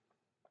time.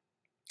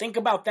 Think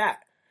about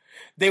that.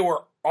 They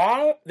were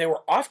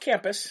off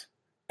campus,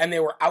 and they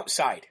were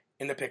outside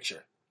in the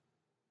picture.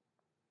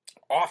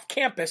 Off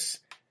campus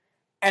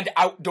and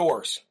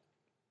outdoors.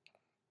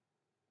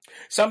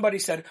 Somebody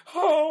said,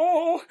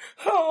 oh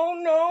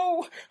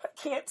no, I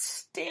can't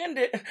stand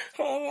it.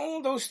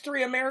 Oh, those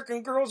 3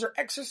 American girls are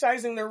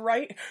exercising their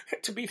right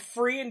to be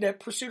free in the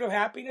pursuit of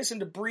happiness and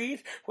to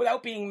breathe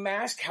without being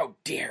masked. How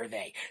dare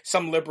they?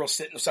 Some liberal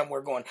sitting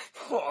somewhere going,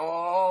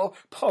 oh,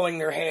 pulling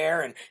their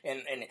hair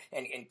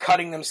and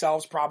cutting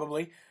themselves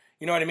probably.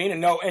 You know what I mean?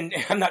 And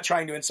I'm not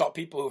trying to insult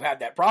people who've had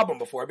that problem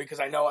before,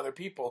 because I know other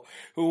people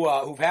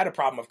who've had a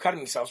problem of cutting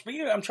themselves. But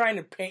I'm trying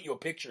to paint you a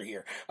picture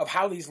here of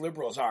how these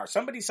liberals are.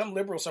 Some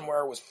liberal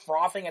somewhere was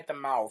frothing at the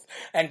mouth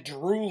and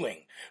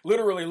drooling,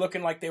 literally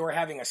looking like they were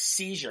having a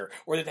seizure,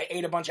 or that they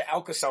ate a bunch of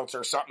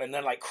Alka-Seltzer or something and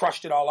then like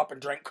crushed it all up and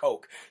drank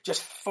Coke,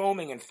 just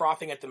foaming and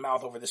frothing at the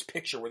mouth over this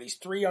picture where these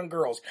 3 young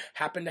girls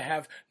happened to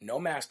have no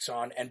masks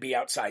on and be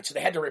outside. So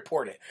they had to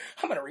report it.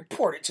 I'm going to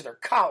report it to their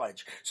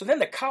college. So then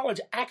the college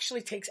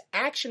actually takes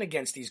action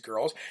against these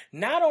girls,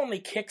 not only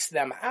kicks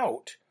them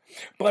out,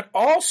 but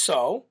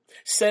also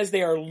says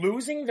they are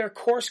losing their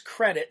course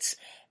credits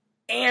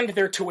and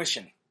their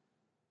tuition.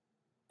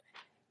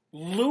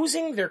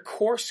 Losing their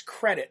course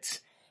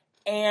credits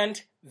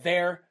and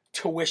their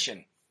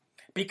tuition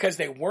because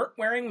they weren't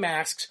wearing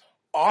masks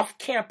off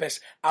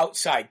campus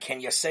outside. Can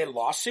you say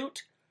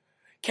lawsuit?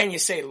 Can you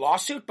say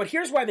lawsuit? But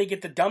here's why they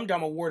get the Dumb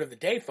Dumb Award of the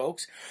day,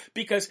 folks.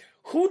 Because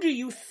who do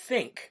you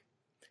think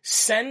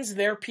sends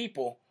their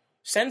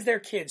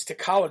kids to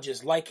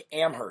colleges like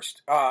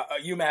Amherst,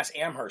 UMass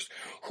Amherst?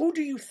 Who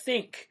do you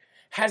think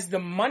has the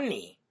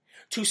money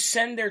to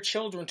send their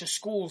children to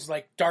schools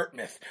like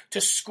Dartmouth,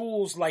 to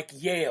schools like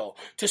Yale,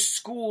 to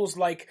schools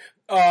like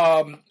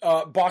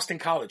Boston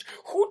College?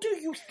 Who do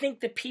you think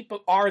the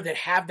people are that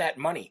have that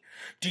money?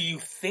 Do you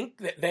think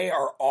that they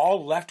are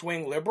all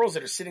left-wing liberals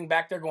that are sitting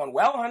back there going,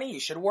 well, honey, you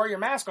should have wore your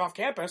mask off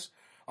campus.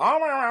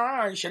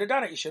 Oh, you should have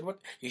done it. You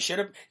should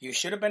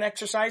have been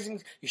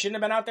exercising. You shouldn't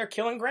have been out there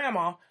killing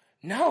grandma.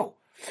 No.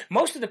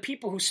 Most of the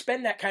people who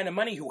spend that kind of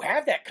money, who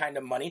have that kind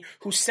of money,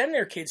 who send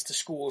their kids to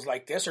schools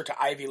like this or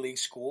to Ivy League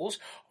schools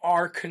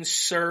are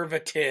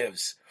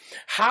conservatives.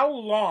 How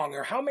long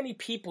or how many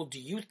people do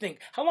you think,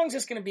 how long is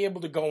this going to be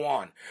able to go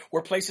on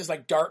where places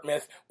like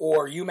Dartmouth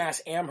or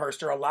UMass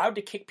Amherst are allowed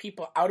to kick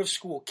people out of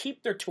school,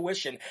 keep their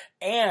tuition,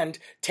 and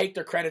take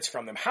their credits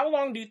from them? How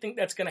long do you think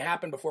that's going to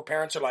happen before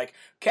parents are like,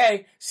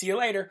 okay, see you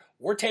later,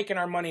 we're taking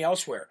our money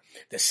elsewhere?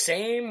 The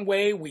same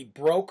way we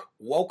broke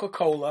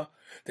Coca-Cola,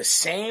 the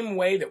same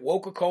way that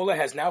Coca-Cola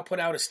has now put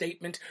out a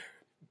statement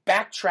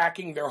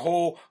backtracking their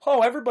whole,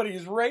 oh, everybody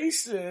is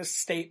racist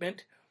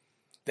statement.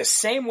 The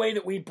same way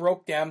that we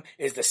broke them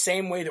is the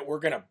same way that we're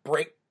going to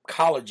break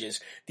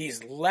colleges,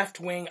 these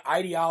left-wing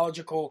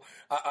ideological,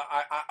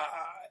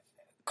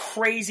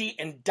 crazy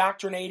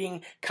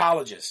indoctrinating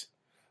colleges.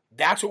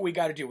 That's what we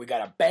got to do. We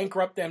got to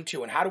bankrupt them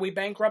too. And how do we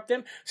bankrupt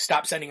them?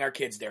 Stop sending our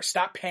kids there.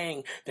 Stop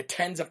paying the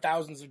tens of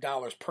thousands of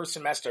dollars per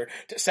semester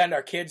to send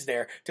our kids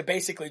there to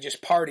basically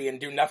just party and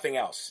do nothing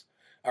else.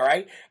 All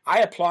right? I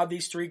applaud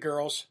these 3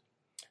 girls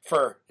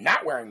for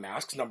not wearing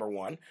masks, number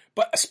one,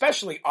 but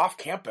especially off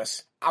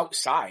campus,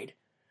 outside.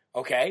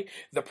 Okay?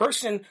 The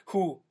person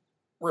who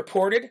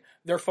reported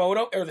their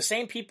photo are the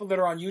same people that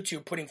are on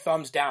YouTube putting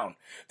thumbs down.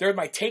 They're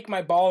my take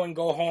my ball and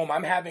go home.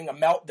 I'm having a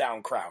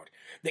meltdown crowd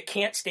that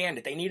can't stand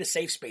it. They need a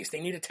safe space. They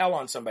need to tell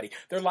on somebody.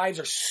 Their lives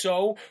are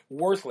so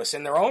worthless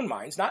in their own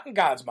minds, not in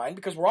God's mind,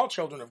 because we're all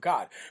children of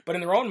God, but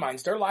in their own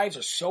minds, their lives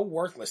are so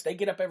worthless. They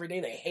get up every day.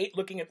 They hate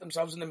looking at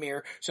themselves in the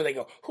mirror. So they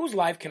go, whose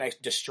life can I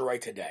destroy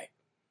today?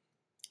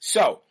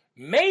 So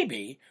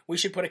maybe we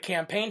should put a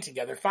campaign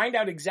together, find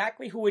out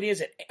exactly who it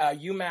is at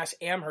UMASS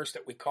Amherst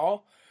that we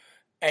call,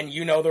 and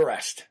you know the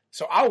rest.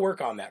 So I'll work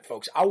on that,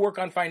 folks. I'll work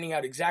on finding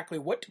out exactly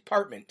what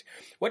department,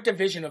 what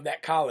division of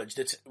that college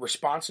that's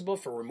responsible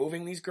for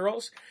removing these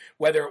girls,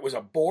 whether it was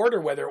a board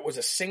or whether it was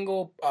a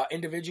single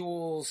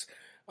individual's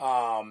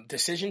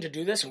decision to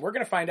do this. And we're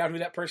going to find out who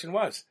that person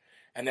was.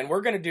 And then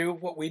we're going to do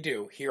what we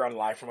do here on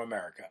Live from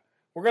America.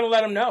 We're going to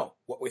let them know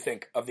what we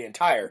think of the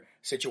entire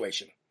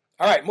situation.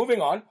 All right,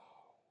 moving on.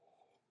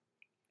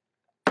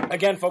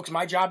 Again, folks,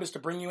 my job is to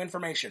bring you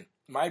information.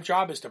 My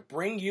job is to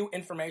bring you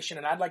information,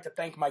 and I'd like to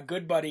thank my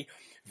good buddy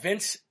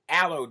Vince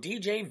Allo,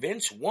 DJ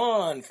Vince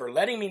 1, for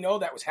letting me know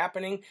that was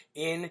happening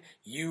in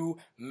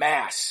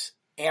UMass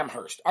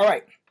Amherst. All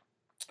right,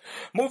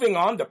 moving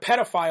on, the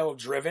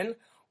pedophile-driven.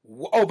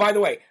 Oh, by the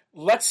way,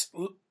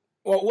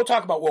 we'll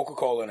talk about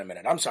Coca-Cola in a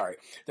minute. I'm sorry.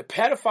 The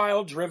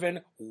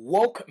pedophile-driven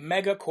woke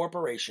mega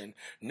corporation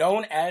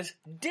known as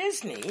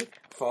Disney,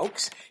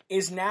 folks,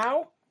 is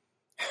now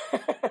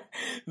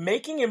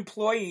making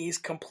employees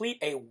complete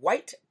a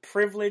white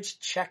privilege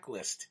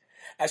checklist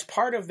as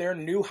part of their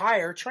new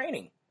hire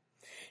training.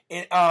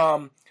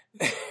 That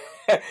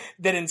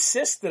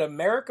insists that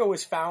America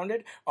was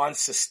founded on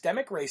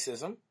systemic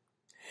racism,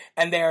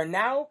 and they are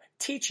now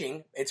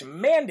teaching, it's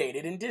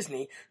mandated in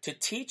Disney, to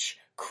teach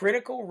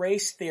critical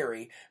race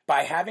theory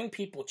by having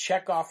people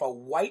check off a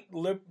white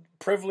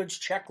privilege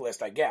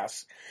checklist, I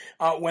guess,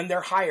 when they're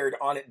hired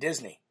on at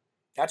Disney.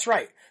 That's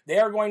right. They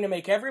are going to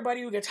make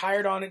everybody who gets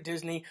hired on at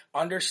Disney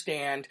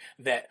understand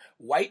that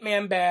white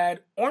man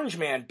bad, orange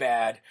man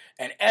bad,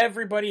 and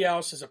everybody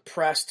else is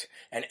oppressed,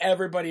 and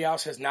everybody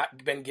else has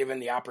not been given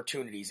the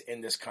opportunities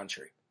in this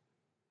country.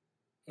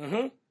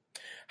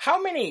 How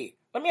many,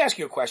 let me ask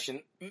you a question.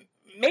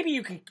 Maybe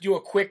you can do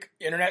a quick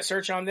internet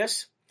search on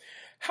this.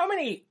 How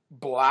many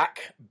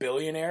black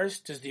billionaires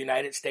does the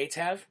United States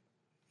have?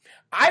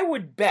 I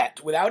would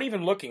bet, without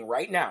even looking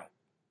right now,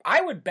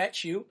 I would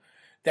bet you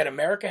that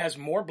America has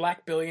more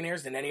black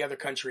billionaires than any other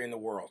country in the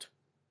world.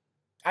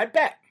 I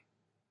bet.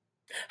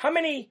 How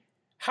many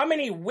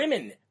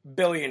women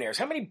billionaires?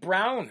 How many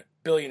brown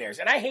billionaires?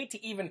 And I hate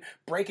to even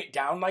break it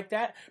down like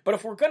that, but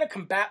if we're going to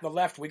combat the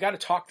left, we got to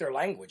talk their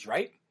language,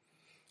 right?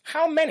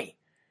 How many?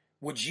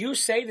 Would you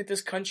say that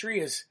this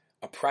country is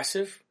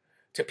oppressive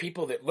to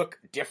people that look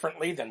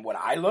differently than what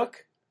I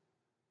look?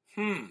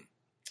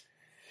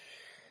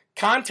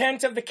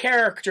 Content of the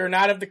character,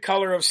 not of the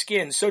color of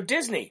skin. So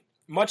Disney,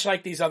 much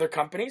like these other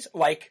companies,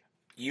 like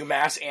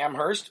UMass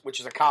Amherst, which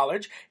is a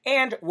college,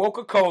 and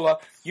Coca-Cola,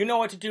 you know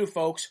what to do,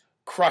 folks.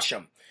 Crush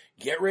them.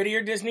 Get rid of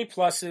your Disney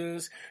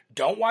Pluses.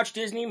 Don't watch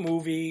Disney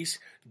movies.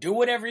 Do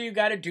whatever you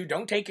got to do.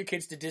 Don't take your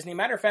kids to Disney.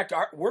 Matter of fact,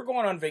 we're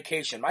going on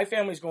vacation. My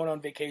family's going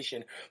on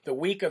vacation the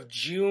week of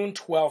June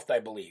 12th, I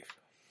believe.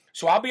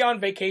 So I'll be on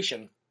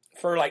vacation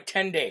for like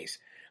 10 days.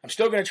 I'm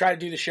still going to try to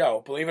do the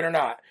show, believe it or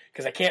not,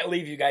 because I can't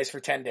leave you guys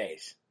for 10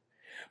 days.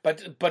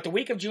 But the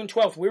week of June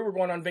 12th, we were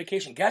going on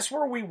vacation. Guess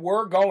where we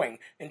were going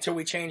until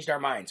we changed our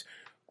minds?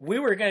 We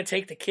were going to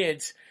take the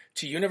kids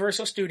to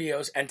Universal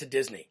Studios and to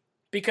Disney.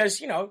 Because,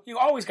 you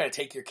always got to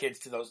take your kids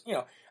to those,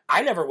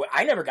 I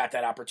never got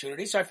that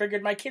opportunity, so I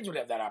figured my kids would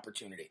have that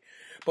opportunity.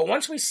 But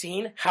once we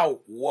seen how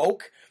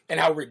woke and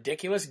how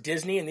ridiculous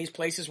Disney and these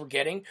places were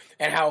getting,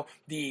 and how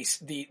the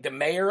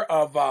mayor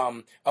of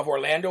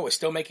Orlando was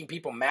still making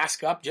people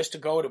mask up just to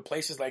go to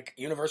places like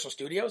Universal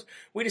Studios,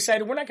 we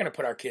decided we're not going to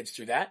put our kids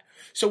through that.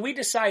 So we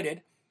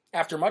decided,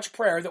 after much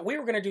prayer, that we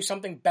were going to do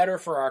something better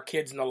for our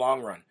kids in the long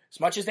run. As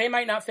much as they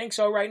might not think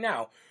so right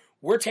now,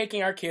 we're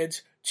taking our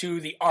kids to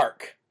the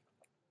Ark.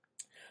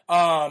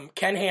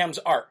 Ken Ham's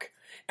Ark.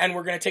 And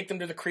we're going to take them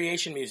to the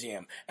Creation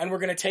Museum. And we're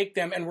going to take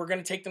them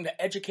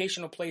to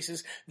educational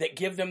places that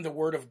give them the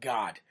Word of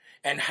God.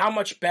 And how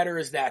much better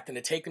is that than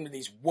to take them to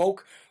these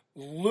woke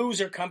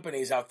loser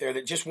companies out there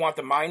that just want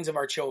the minds of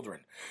our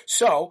children?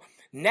 So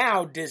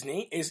now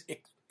Disney is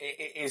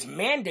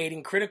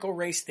mandating critical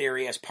race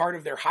theory as part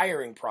of their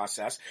hiring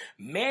process,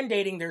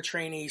 mandating their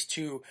trainees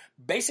to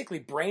basically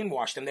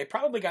brainwash them. They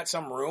probably got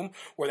some room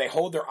where they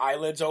hold their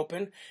eyelids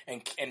open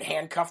and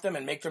handcuff them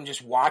and make them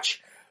just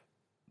watch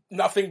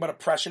nothing but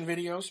oppression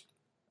videos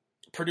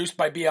produced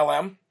by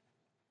BLM.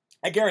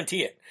 I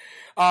guarantee it.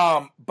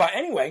 But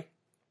anyway,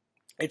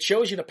 it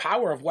shows you the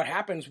power of what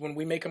happens when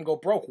we make them go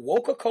broke.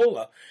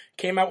 Coca-Cola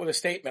came out with a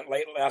statement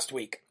late last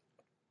week,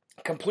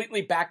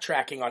 completely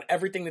backtracking on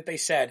everything that they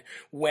said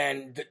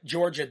when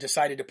Georgia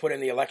decided to put in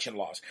the election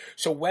laws.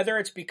 So whether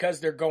it's because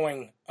they're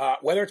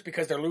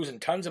losing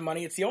tons of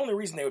money, it's the only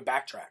reason they would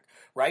backtrack,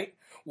 right?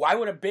 Why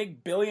would a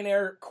big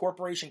billionaire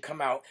corporation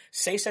come out,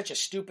 say such a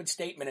stupid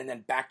statement, and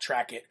then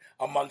backtrack it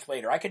a month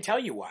later? I can tell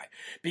you why.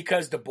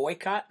 Because the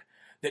boycott,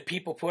 that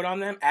people put on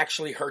them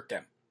actually hurt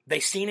them. They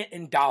seen it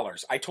in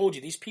dollars. I told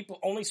you, these people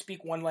only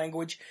speak one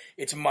language.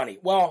 It's money.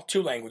 Well,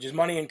 two languages,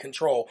 money and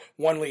control.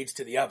 One leads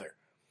to the other.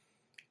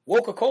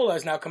 Coca-Cola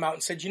has now come out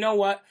and said, you know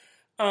what?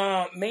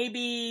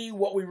 Maybe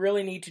what we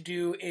really need to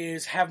do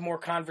is have more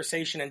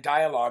conversation and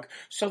dialogue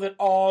so that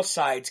all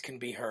sides can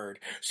be heard,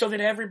 so that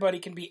everybody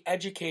can be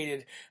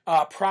educated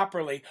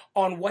properly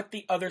on what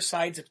the other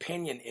side's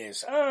opinion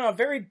is.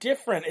 Very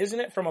different, isn't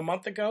it, from a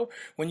month ago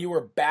when you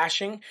were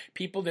bashing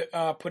people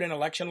that put in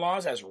election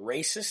laws as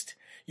racist?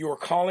 You were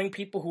calling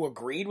people who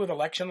agreed with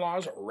election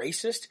laws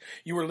racist.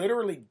 You were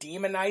literally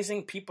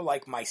demonizing people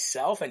like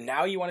myself, and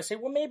now you want to say,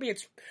 well, maybe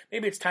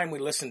it's time we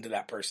listen to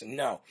that person.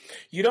 No,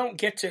 you don't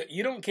get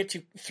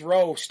to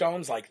throw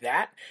stones like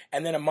that,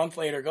 and then a month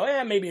later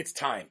go, maybe it's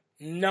time.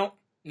 No.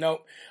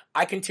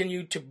 I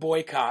continue to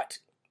boycott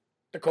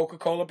the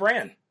Coca-Cola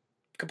brand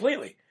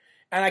completely,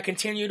 and I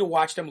continue to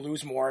watch them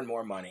lose more and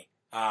more money.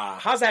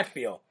 How's that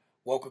feel,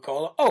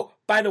 Coca-Cola? Oh,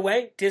 by the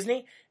way,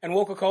 Disney and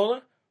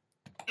Coca-Cola.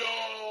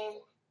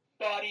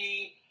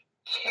 Nobody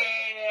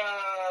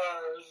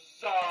cares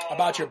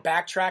about your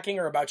backtracking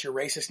or about your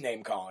racist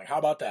name calling. How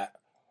about that?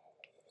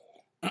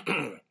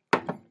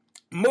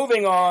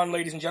 Moving on,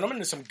 ladies and gentlemen,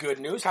 to some good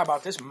news. How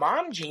about this?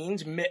 Mom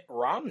Jeans Mitt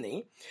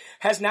Romney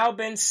has now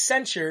been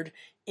censured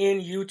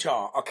in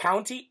Utah, a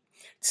county.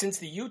 Since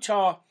the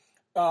Utah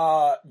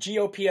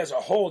GOP as a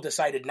whole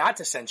decided not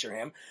to censure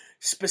him,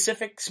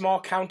 specific small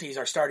counties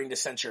are starting to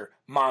censure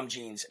Mom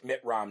Jeans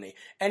Mitt Romney.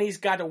 And he's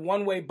got a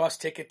one-way bus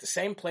ticket, the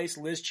same place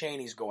Liz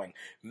Cheney's going.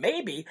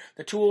 Maybe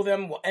the two of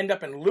them will end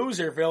up in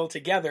Loserville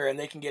together and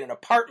they can get an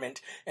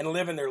apartment and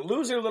live in their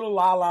loser little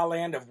la-la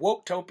land of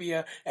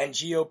Woketopia and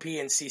GOP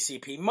and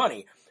CCP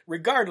money.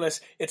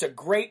 Regardless, it's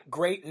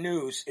great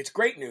news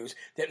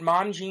that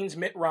Mom Jeans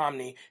Mitt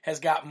Romney has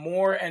got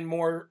more and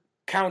more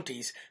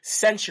counties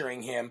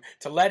censuring him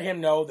to let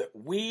him know that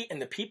we and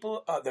the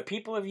people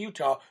of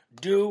Utah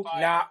do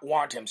not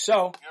want him.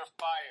 So, you're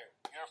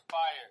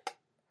fired.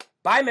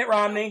 Bye, Mitt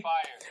Romney.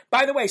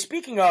 By the way,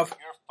 speaking of,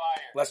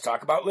 let's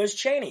talk about Liz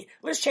Cheney.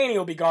 Liz Cheney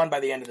will be gone by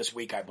the end of this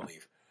week, I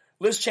believe.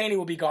 Liz Cheney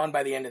will be gone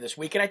by the end of this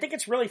week, and I think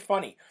it's really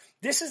funny.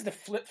 This is the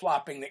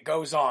flip-flopping that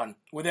goes on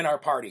within our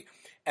party.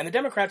 And the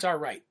Democrats are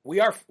right. We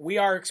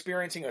are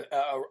experiencing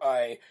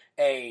a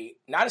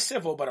not a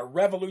civil but a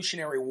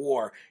revolutionary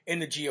war in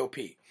the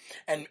GOP,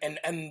 and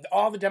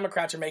all the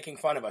Democrats are making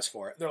fun of us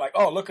for it. They're like,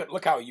 oh,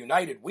 look how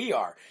united we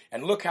are,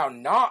 and look how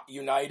not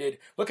united,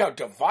 look how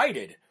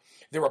divided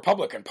the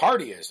Republican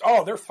Party is.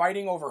 Oh, they're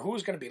fighting over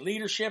who's going to be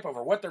leadership,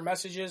 over what their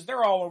message is.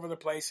 They're all over the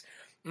place.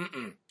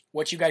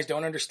 What you guys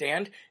don't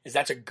understand is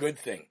that's a good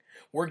thing.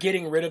 We're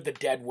getting rid of the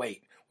dead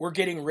weight. We're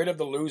getting rid of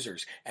the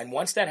losers. And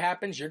once that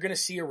happens, you're going to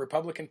see a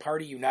Republican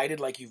Party united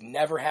like you've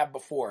never had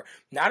before.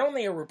 Not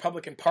only a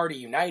Republican Party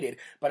united,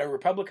 but a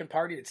Republican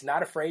Party that's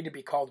not afraid to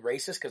be called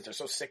racist because they're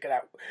so sick of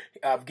that,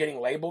 of getting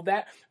labeled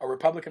that. A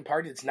Republican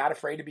Party that's not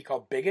afraid to be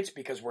called bigots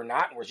because we're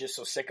not, and we're just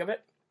so sick of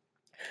it.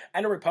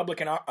 And a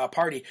Republican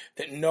Party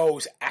that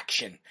knows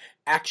action.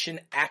 Action.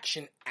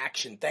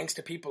 Thanks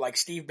to people like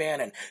Steve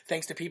Bannon.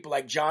 Thanks to people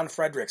like John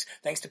Fredericks.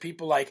 Thanks to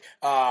people like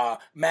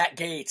Matt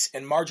Gaetz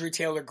and Marjorie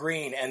Taylor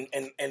Greene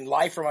and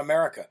Live from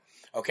America.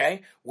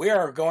 Okay? We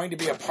are going to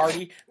be a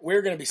party.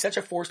 We're going to be such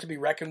a force to be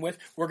reckoned with.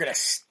 We're going to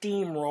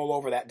steamroll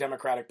over that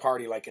Democratic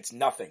Party like it's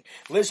nothing.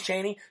 Liz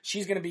Cheney,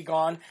 she's going to be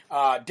gone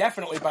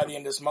definitely by the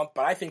end of this month,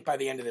 but I think by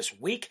the end of this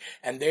week.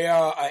 And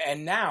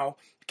now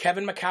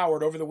Kevin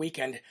McCoward over the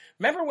weekend,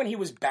 remember when he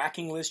was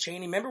backing Liz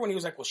Cheney? Remember when he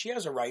was like, well, she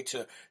has a right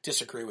to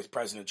disagree with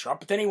President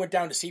Trump. But then he went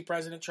down to see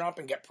President Trump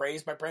and get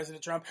praised by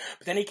President Trump.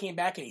 But then he came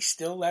back and he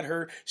still let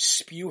her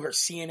spew her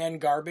CNN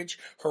garbage,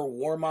 her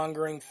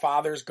warmongering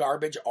father's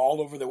garbage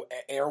all over the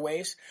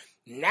airways.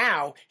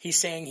 Now he's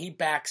saying he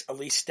backs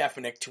Elise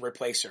Stefanik to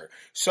replace her.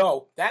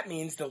 So that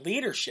means the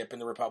leadership in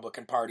the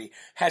Republican Party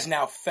has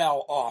now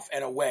fell off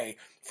and away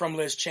from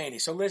Liz Cheney.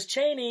 So Liz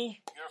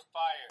Cheney, you're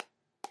fired.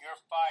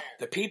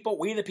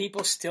 We the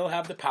people still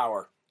have the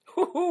power.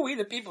 We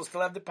the people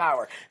still have the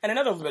power. And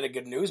another bit of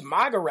good news,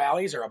 MAGA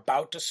rallies are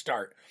about to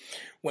start.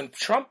 When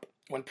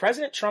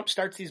President Trump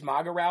starts these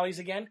MAGA rallies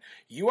again,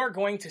 you are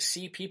going to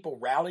see people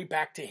rally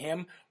back to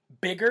him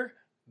bigger,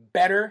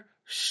 better,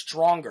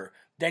 stronger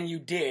than you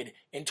did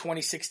in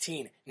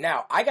 2016.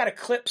 Now, I got a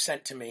clip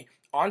sent to me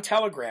on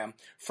Telegram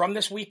from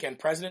this weekend.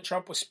 President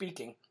Trump was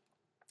speaking.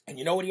 And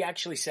you know what he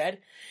actually said?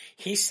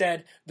 He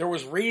said, there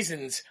was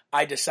reasons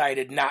I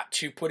decided not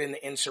to put in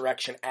the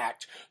Insurrection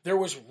Act. There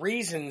was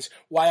reasons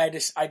why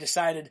I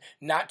decided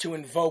not to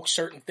invoke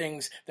certain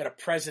things that a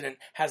president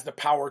has the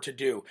power to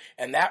do.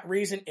 And that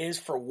reason is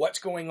for what's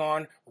going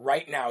on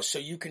right now. So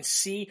you can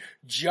see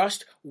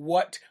just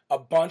what a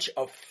bunch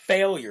of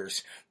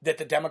failures that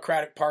the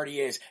Democratic Party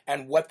is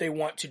and what they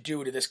want to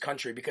do to this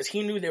country, because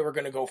he knew they were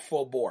going to go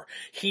full bore.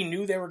 He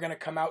knew they were going to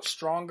come out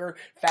stronger,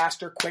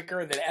 faster,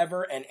 quicker than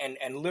ever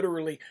and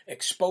literally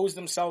expose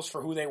themselves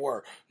for who they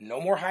were.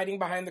 No more hiding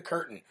behind the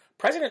curtain.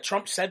 President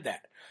Trump said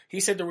that. He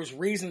said there was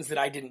reasons that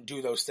I didn't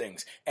do those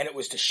things, and it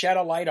was to shed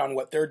a light on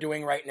what they're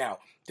doing right now.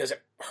 Does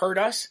it hurt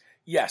us?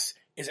 Yes,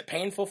 Is it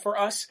painful for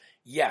us?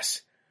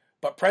 Yes.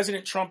 But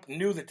President Trump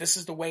knew that this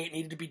is the way it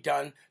needed to be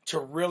done to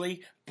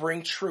really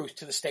bring truth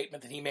to the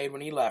statement that he made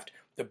when he left.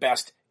 The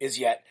best is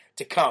yet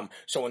to come.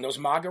 So when those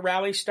MAGA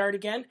rallies start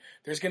again,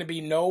 there's going to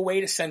be no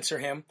way to censor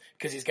him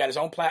because he's got his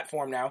own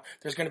platform now.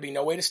 There's going to be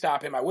no way to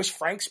stop him. I wish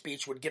Frank's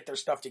Speech would get their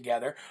stuff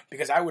together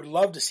because I would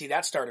love to see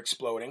that start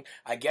exploding.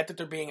 I get that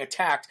they're being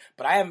attacked,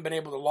 but I haven't been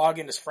able to log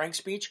into Frank's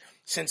Speech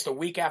since the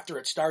week after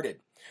it started.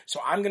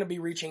 So I'm going to be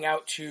reaching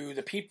out to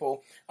the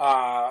people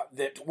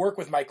that work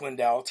with Mike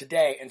Lindell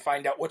today and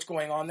find out what's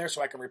going on there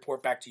so I can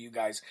report back to you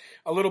guys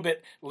a little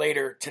bit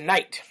later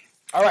tonight.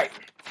 All right.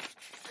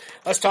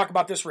 Let's talk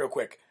about this real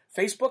quick.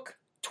 Facebook,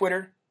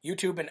 Twitter,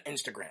 YouTube, and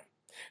Instagram.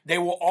 They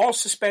will all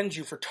suspend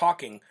you for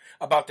talking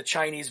about the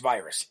Chinese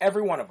virus.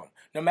 Every one of them.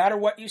 No matter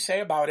what you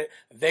say about it,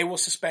 they will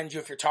suspend you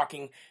if you're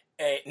talking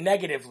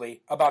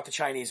negatively about the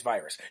Chinese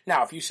virus.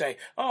 Now, if you say,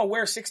 oh,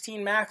 wear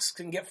 16 masks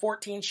and get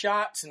 14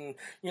 shots and,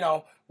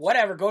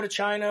 whatever, go to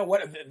China,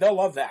 they'll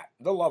love that.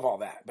 They'll love all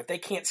that. But they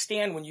can't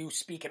stand when you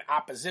speak in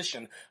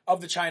opposition of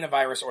the China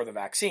virus or the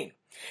vaccine.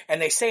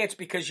 And they say it's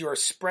because you are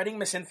spreading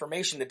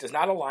misinformation that does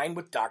not align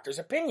with doctors'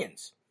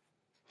 opinions.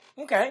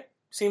 Okay,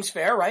 seems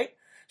fair, right?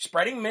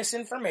 Spreading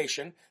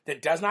misinformation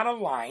that does not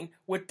align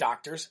with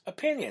doctors'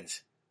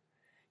 opinions.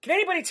 Can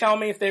anybody tell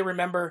me if they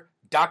remember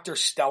Dr.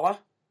 Stella?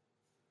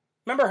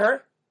 Remember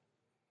her?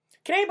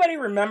 Can anybody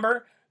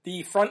remember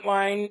the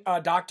frontline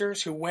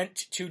doctors who went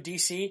to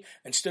D.C.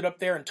 and stood up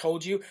there and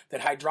told you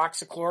that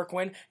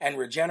hydroxychloroquine and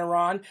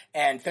Regeneron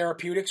and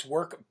therapeutics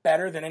work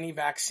better than any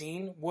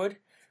vaccine would?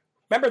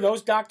 Remember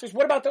those doctors?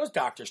 What about those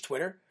doctors,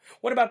 Twitter?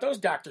 What about those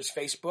doctors,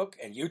 Facebook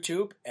and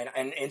YouTube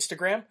and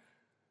Instagram?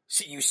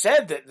 See, you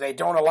said that they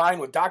don't align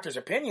with doctors'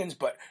 opinions,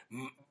 but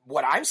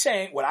what I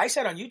said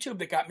on YouTube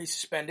that got me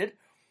suspended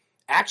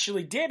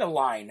actually did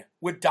align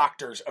with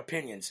doctors'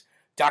 opinions.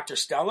 Dr.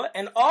 Stella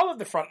and all of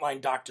the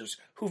frontline doctors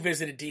who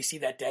visited D.C.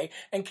 that day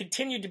and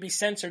continued to be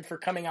censored for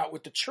coming out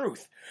with the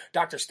truth.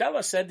 Dr.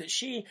 Stella said that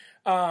she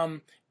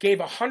gave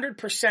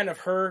 100% of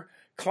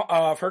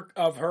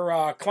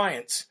her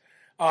clients,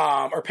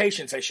 or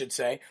patients, I should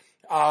say,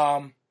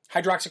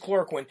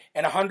 hydroxychloroquine,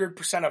 and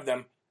 100% of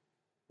them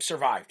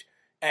survived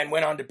and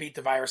went on to beat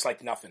the virus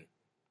like nothing.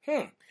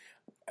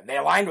 They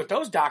aligned with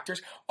those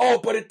doctors. Oh,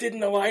 but it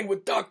didn't align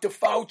with Dr.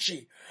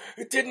 Fauci.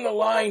 It didn't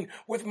align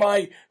with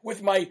my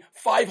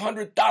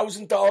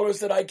 $500,000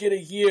 that I get a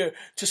year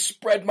to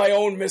spread my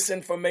own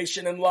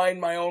misinformation and line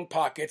my own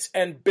pockets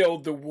and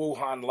build the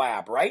Wuhan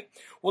lab, right?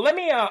 Well,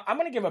 I'm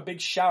going to give a big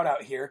shout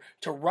out here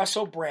to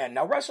Russell Brand.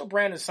 Now, Russell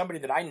Brand is somebody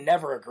that I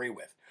never agree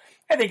with.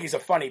 I think he's a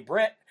funny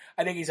Brit.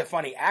 I think he's a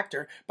funny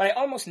actor, but I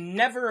almost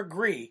never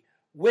agree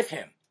with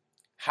him.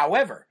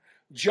 However,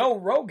 Joe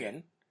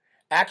Rogan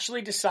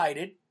actually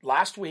decided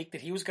last week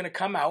that he was going to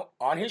come out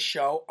on his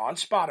show on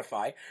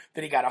Spotify,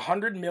 that he got a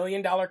 $100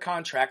 million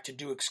contract to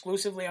do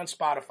exclusively on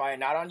Spotify and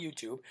not on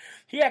YouTube.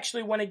 He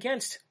actually went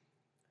against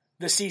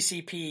the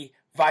CCP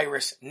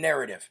virus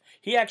narrative.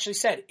 He actually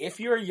said, if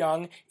you're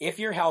young, if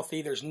you're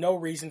healthy, there's no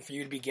reason for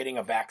you to be getting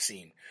a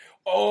vaccine.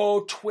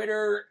 Oh,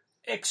 Twitter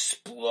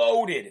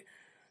exploded.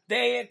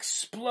 They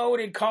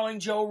exploded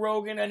calling Joe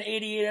Rogan an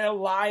idiot and a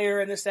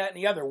liar and this, that, and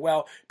the other.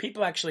 Well,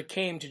 people actually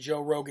came to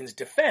Joe Rogan's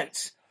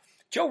defense.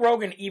 Joe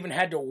Rogan even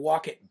had to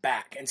walk it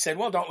back and said,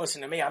 well, don't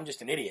listen to me. I'm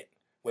just an idiot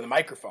with a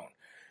microphone.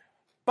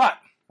 But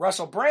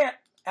Russell Brand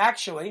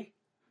actually,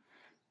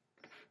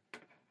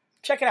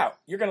 check it out.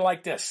 You're going to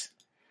like this.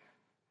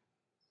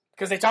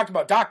 Because they talked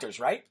about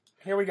doctors, right?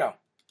 Here we go.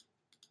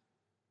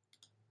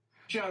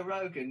 Joe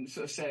Rogan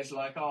sort of says,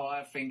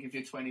 I think if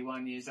you're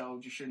 21 years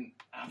old, you shouldn't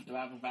have to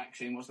have a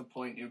vaccine. What's the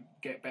point? You'll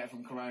get better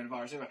from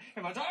coronavirus.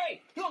 Everyone's,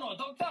 hey, you're not a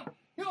doctor.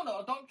 You're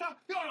not a doctor.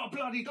 You're not a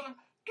bloody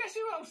doctor. Guess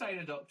who else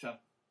ain't a doctor?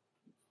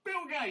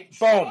 Bill Gates.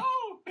 Boom.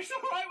 Oh, it's all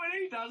right when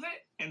he does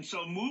it. And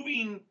so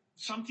moving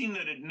something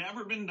that had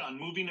never been done,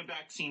 moving a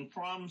vaccine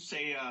from,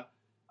 say, a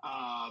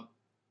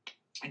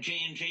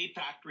J&J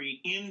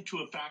factory into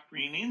a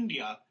factory in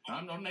India.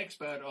 I'm not an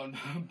expert on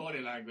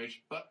body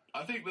language, but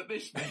I think that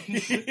this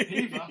means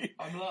either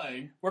I'm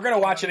lying. We're going to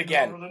watch it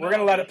again. We're going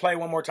to let it play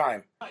one more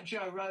time.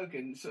 Joe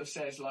Rogan sort of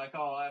says,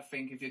 I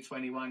think if you're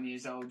 21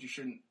 years old, you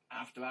shouldn't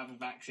have to have a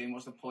vaccine.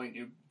 What's the point?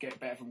 You'll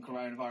get better from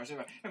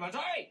coronavirus. Everyone's,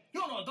 hey,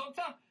 you're not a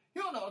doctor.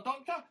 You're not a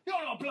doctor.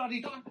 You're not a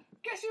bloody doctor.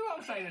 Guess who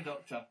else ain't a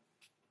doctor?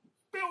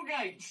 Bill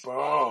Gates. Boom.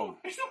 Oh,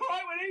 it's all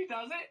right when he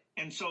does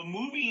it. And so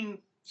moving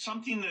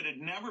something that had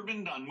never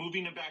been done,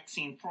 moving a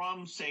vaccine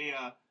from, say,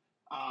 a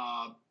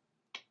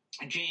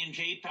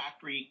J&J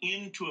factory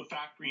into a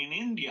factory in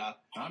India.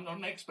 I'm not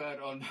an expert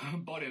on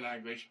body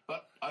language,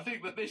 but I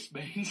think that this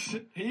means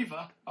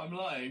either I'm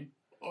lying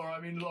or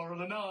I'm in Laura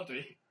the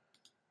Nardi.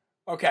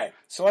 Okay,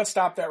 so let's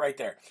stop that right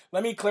there.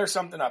 Let me clear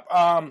something up.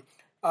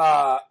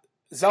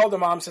 Zelda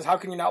Mom says, how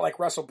can you not like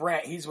Russell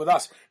Brand? He's with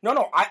us.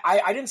 No,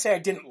 I didn't say I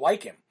didn't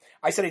like him.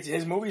 I said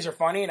his movies are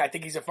funny, and I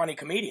think he's a funny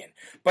comedian.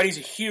 But he's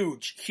a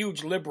huge,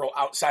 huge liberal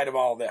outside of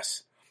all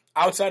this.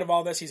 Outside of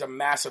all this, he's a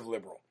massive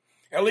liberal.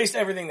 At least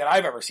everything that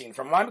I've ever seen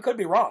from him. I could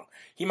be wrong.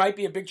 He might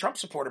be a big Trump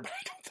supporter, but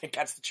I don't think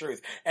that's the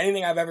truth.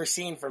 Anything I've ever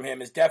seen from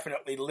him is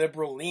definitely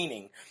liberal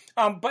leaning.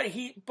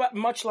 But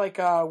much like,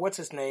 what's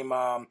his name?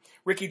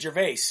 Ricky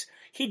Gervais,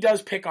 he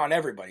does pick on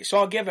everybody. So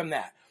I'll give him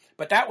that.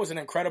 But that was an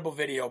incredible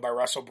video by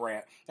Russell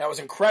Brand. That was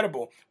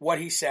incredible what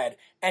he said.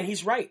 And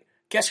he's right.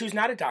 Guess who's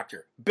not a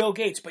doctor? Bill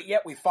Gates. But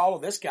yet we follow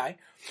this guy.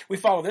 We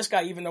follow this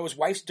guy even though his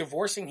wife's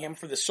divorcing him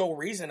for the sole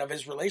reason of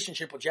his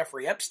relationship with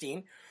Jeffrey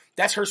Epstein.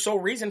 That's her sole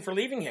reason for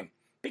leaving him.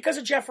 Because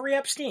of Jeffrey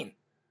Epstein.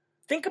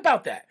 Think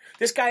about that.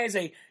 This guy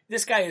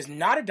is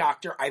not a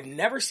doctor. I've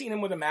never seen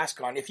him with a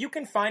mask on. If you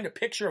can find a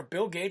picture of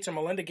Bill Gates or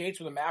Melinda Gates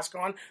with a mask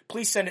on,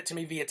 please send it to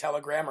me via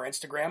Telegram or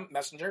Instagram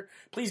Messenger.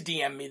 Please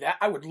DM me that.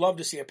 I would love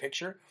to see a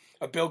picture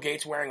of Bill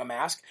Gates wearing a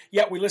mask.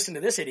 Yet we listen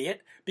to this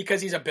idiot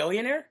because he's a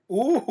billionaire?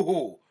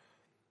 Ooh.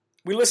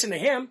 We listen to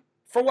him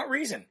for what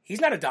reason?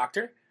 He's not a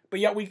doctor, but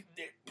yet we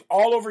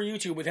all over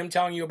YouTube with him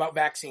telling you about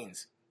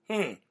vaccines.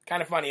 Kind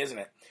of funny, isn't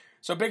it?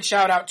 So big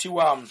shout out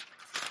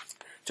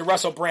to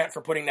Russell Brand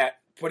for putting that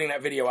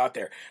video out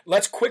there.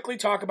 Let's quickly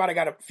talk about, I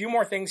got a few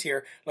more things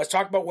here. Let's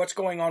talk about what's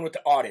going on with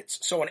the audits.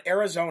 So in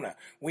Arizona,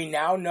 we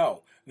now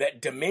know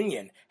that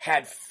Dominion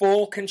had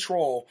full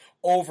control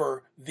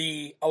over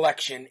the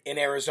election in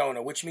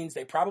Arizona, which means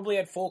they probably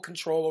had full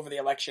control over the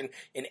election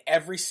in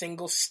every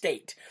single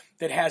state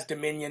that has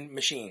Dominion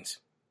machines.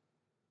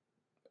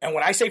 And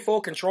when I say full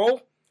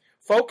control,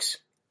 folks,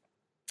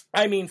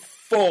 I mean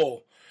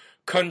full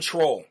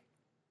control.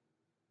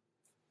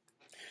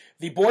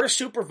 The Board of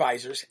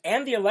Supervisors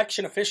and the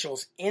election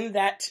officials in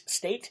that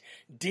state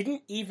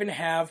didn't even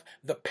have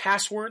the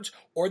passwords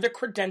or the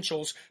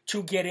credentials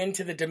to get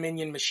into the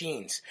Dominion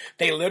machines.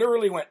 They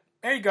literally went,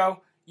 there you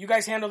go. You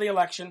guys handle the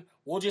election.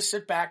 We'll just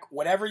sit back.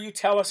 Whatever you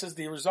tell us is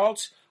the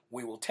results,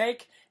 we will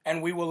take,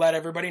 and we will let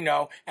everybody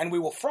know, and we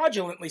will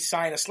fraudulently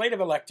sign a slate of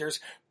electors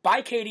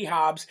by Katie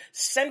Hobbs,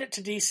 send it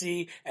to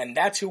D.C., and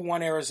that's who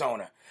won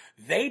Arizona.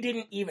 They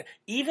didn't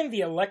even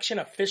the election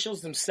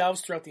officials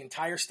themselves throughout the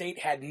entire state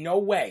had no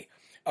way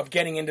of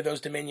getting into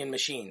those Dominion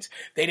machines.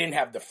 They didn't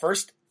have the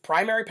first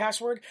primary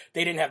password.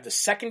 They didn't have the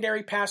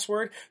secondary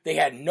password. They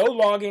had no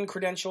login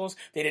credentials.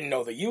 They didn't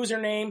know the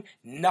username.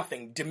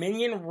 Nothing.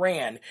 Dominion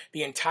ran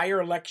the entire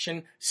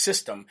election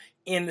system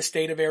in the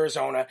state of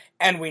Arizona,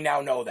 and we now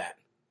know that.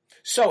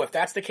 So if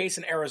that's the case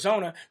in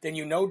Arizona, then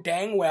you know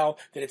dang well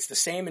that it's the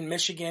same in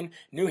Michigan,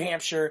 New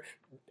Hampshire,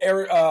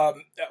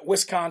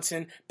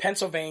 Wisconsin,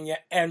 Pennsylvania,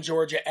 and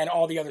Georgia, and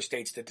all the other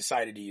states that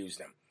decided to use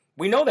them.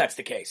 We know that's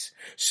the case.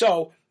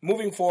 So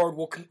moving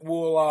forward,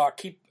 we'll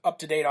keep up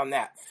to date on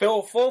that.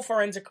 Full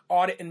forensic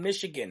audit in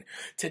Michigan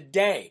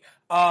today.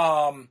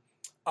 There's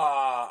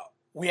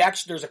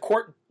a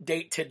court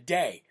date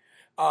today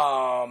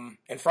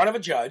in front of a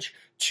judge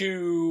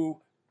to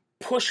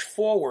push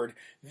forward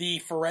the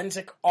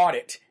forensic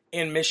audit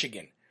in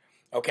Michigan.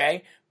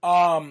 Okay?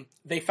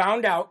 They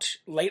found out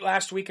late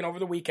last week and over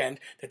the weekend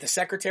that the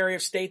Secretary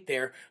of State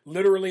there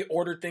literally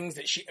ordered things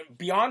that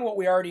beyond what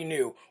we already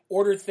knew,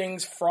 ordered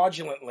things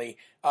fraudulently,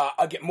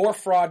 get more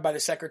fraud by the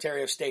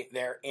Secretary of State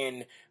there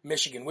in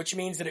Michigan, which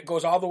means that it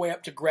goes all the way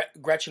up to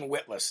Gretchen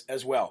Whitlas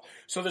as well.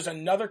 So there's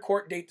another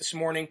court date this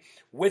morning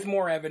with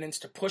more evidence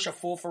to push a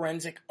full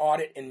forensic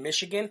audit in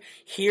Michigan.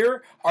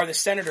 Here are the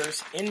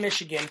senators in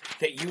Michigan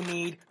that you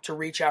need to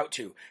reach out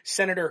to.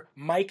 Senator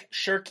Mike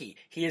Shirkey.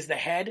 He is the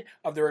head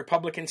of the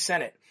Republican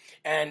Senate.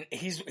 And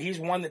he's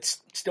one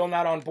that's still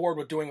not on board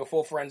with doing a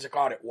full forensic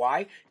audit.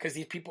 Why? Because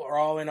these people are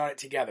all in on it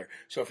together.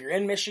 So if you're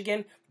in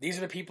Michigan, these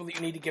are the people that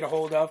you need to get a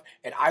hold of,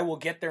 and I will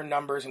get their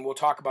numbers, and we'll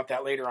talk about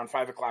that later on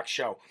 5 o'clock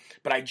show.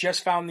 But I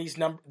just found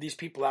these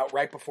people out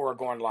right before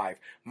going live.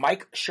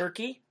 Mike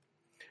Shirkey,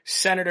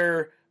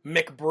 Senator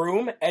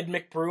McBroom, Ed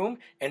McBroom,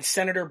 and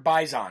Senator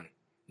Bison.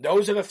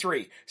 Those are the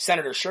three.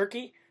 Senator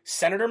Shirkey,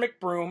 Senator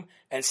McBroom,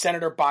 and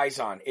Senator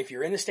Bison. If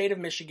you're in the state of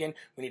Michigan,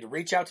 we need to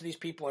reach out to these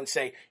people and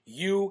say,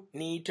 you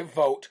need to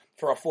vote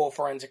for a full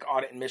forensic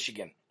audit in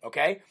Michigan.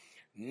 Okay?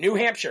 New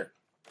Hampshire.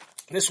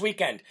 This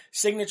weekend,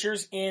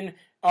 signatures in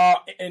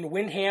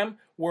Windham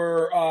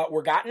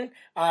were gotten.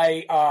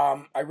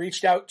 I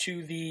reached out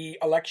to the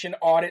election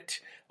audit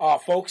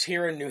folks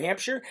here in New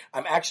Hampshire.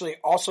 I'm actually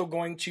also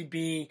going to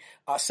be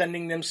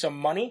sending them some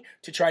money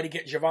to try to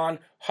get Javon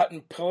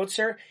Hutton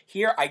Pulitzer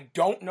here. I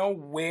don't know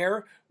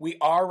where we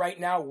are right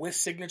now with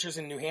signatures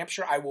in New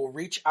Hampshire. I will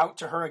reach out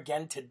to her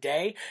again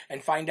today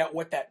and find out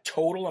what that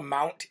total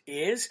amount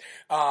is.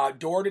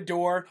 Door to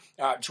door,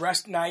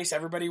 dressed nice.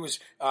 Everybody was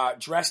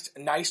dressed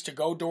nice to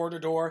go door to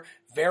door.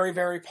 Very,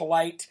 very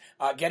polite,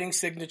 getting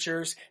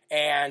signatures,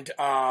 and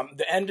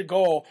the end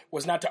goal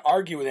was not to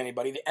argue with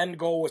anybody. The end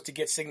goal was to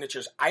get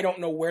signatures. I don't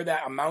know where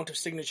that amount of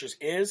signatures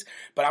is,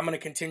 but I'm going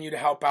to continue to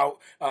help out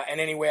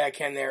in any way I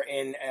can there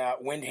in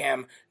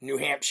Windham, New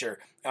Hampshire.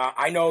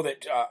 I know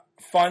that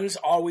funds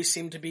always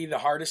seem to be the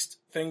hardest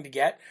thing to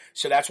get,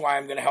 so that's why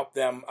I'm going to help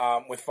them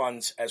with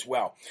funds as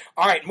well.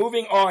 All right,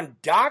 moving on.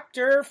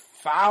 Dr.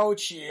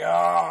 Fauci. Oh,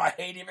 I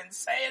hate even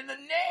saying the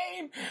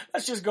name.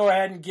 Let's just go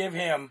ahead and give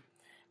him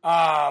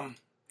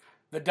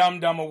the Dum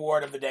Dum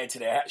Award of the day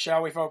today,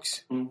 shall we,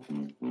 folks?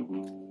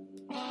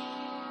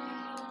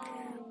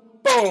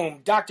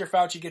 Boom! Dr.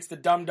 Fauci gets the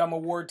Dum Dum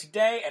Award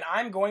today, and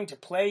I'm going to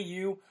play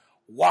you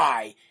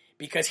why.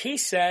 Because he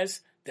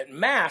says that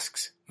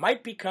masks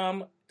might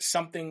become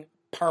something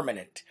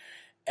permanent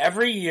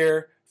every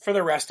year for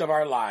the rest of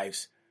our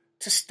lives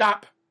to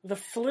stop the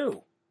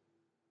flu.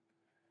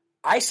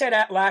 I said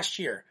last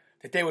year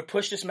that they would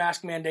push this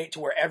mask mandate to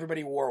where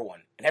everybody wore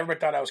one, and everybody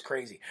thought I was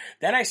crazy.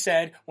 Then I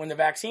said, when the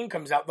vaccine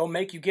comes out, they'll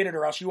make you get it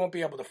or else you won't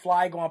be able to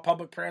fly, go on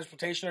public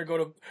transportation, or go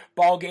to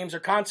ball games or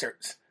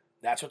concerts.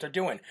 That's what they're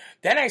doing.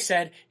 Then I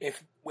said,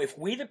 if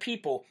we the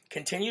people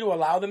continue to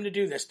allow them to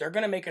do this, they're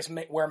going to make us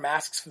wear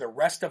masks for the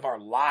rest of our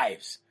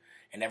lives.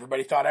 And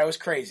everybody thought I was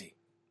crazy.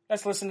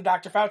 Let's listen to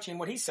Dr. Fauci and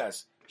what he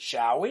says,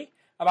 shall we,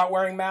 about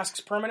wearing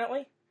masks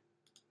permanently?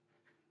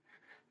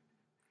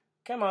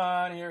 Come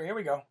on, here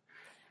we go.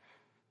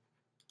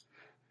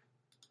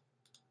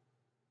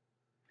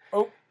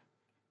 Oh.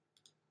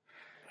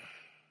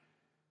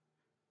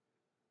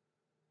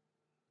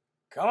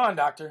 Come on,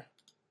 doctor.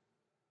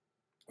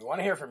 We want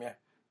to hear from you.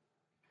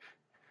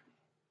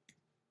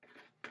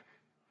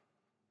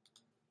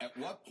 At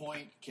what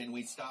point can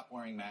we stop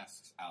wearing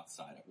masks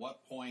outside? At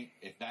what point,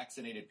 if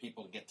vaccinated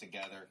people get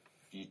together,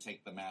 do you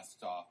take the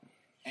masks off?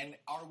 And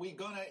are we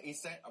going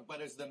to,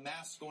 but is the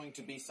mask going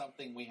to be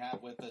something we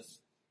have with us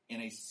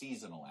in a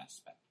seasonal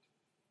aspect?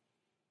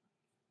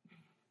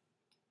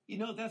 You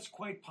know, that's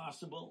quite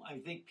possible. I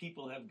think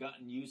people have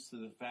gotten used to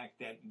the fact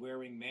that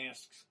wearing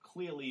masks,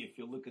 clearly, if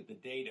you look at the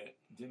data,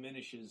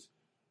 diminishes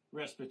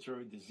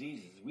respiratory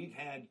diseases. We've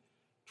had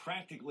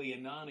practically a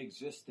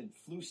non-existent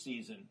flu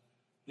season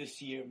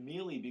this year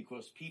merely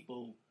because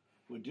people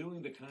were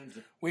doing the kinds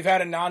of... We've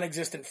had a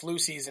non-existent flu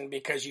season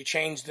because you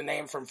changed the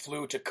name from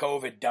flu to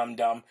COVID,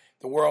 dum-dum.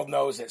 The world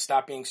knows it.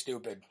 Stop being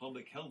stupid.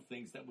 Public health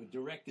things that were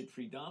directed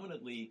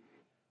predominantly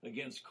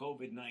against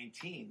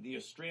COVID-19. The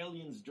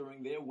Australians,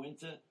 during their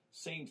winter,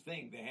 same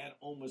thing. They had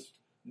almost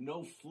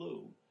no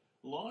flu,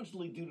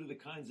 largely due to the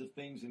kinds of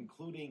things,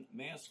 including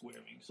mask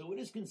wearing. So it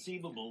is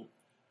conceivable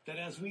that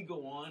as we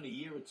go on a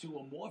year or two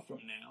or more from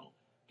now,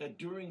 that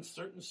during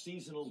certain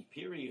seasonal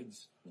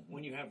periods,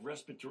 when you have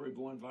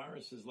respiratory-borne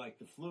viruses like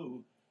the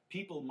flu,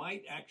 people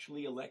might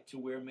actually elect to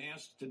wear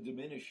masks to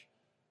diminish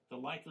the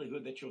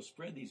likelihood that you'll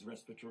spread these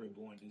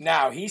respiratory-borne diseases.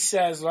 Now, he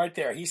says right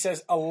there, he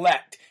says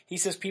elect. He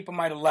says people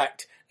might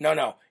elect.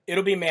 No,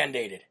 it'll be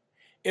mandated.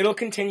 It'll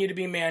continue to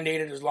be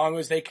mandated as long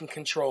as they can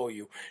control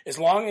you. As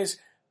long as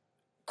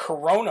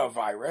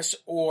coronavirus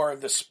or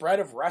the spread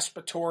of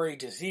respiratory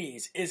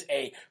disease is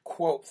a,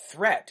 quote,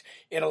 threat,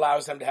 it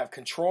allows them to have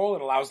control.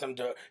 It allows them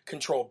to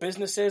control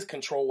businesses,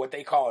 control what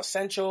they call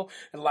essential.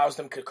 It allows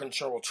them to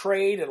control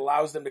trade. It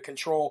allows them to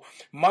control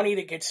money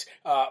that gets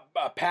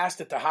passed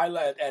at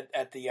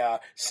the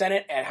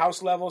Senate and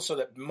House level so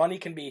that money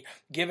can be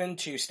given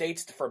to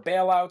states for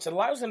bailouts. It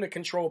allows them to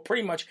control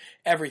pretty much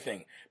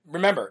everything.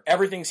 Remember,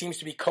 everything seems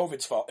to be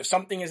COVID's fault. If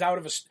something is out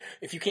of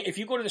if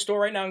you go to the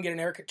store right now and get an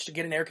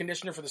air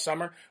conditioner for the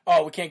summer,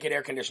 oh, we can't get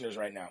air conditioners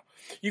right now.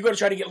 You go to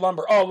try to get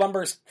lumber. Oh,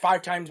 lumber is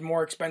 5 times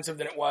more expensive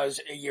than it was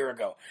a year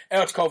ago.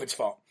 Oh, it's COVID's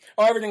fault.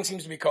 Oh, everything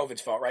seems to be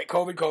COVID's fault, right?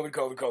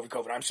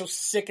 COVID. I'm so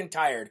sick and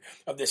tired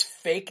of this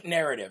fake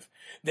narrative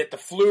that the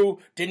flu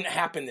didn't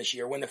happen this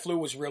year when the flu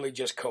was really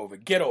just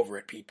COVID. Get over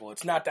it, people.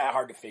 It's not that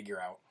hard to figure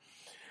out.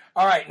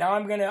 All right, now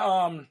I'm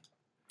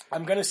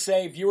going to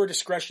say viewer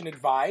discretion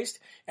advised,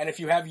 and if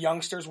you have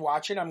youngsters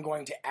watching, I'm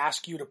going to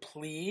ask you to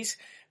please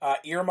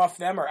earmuff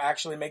them or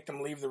actually make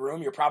them leave the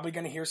room. You're probably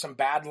going to hear some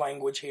bad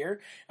language here.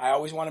 I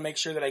always want to make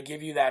sure that I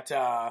give you that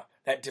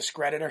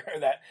discreditor, or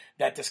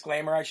that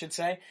disclaimer, I should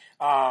say.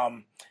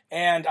 And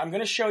I'm going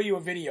to show you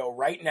a video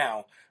right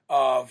now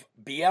of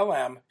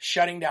BLM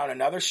shutting down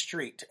another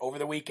street over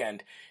the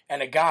weekend,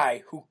 and a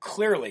guy who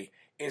clearly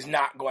is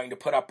not going to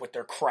put up with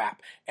their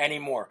crap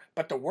anymore.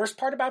 But the worst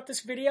part about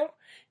this video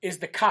is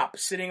the cop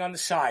sitting on the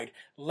side,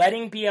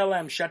 letting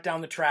BLM shut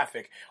down the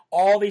traffic.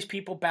 All these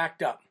people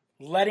backed up,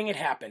 letting it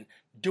happen,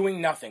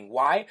 doing nothing.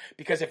 Why?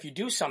 Because if you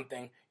do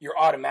something, you're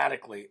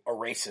automatically a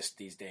racist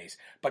these days.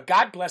 But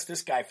God bless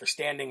this guy for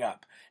standing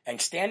up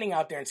and standing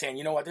out there and saying,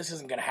 you know what, this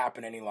isn't going to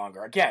happen any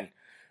longer. Again,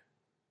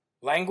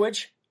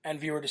 language and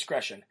viewer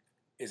discretion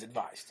is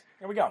advised.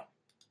 Here we go.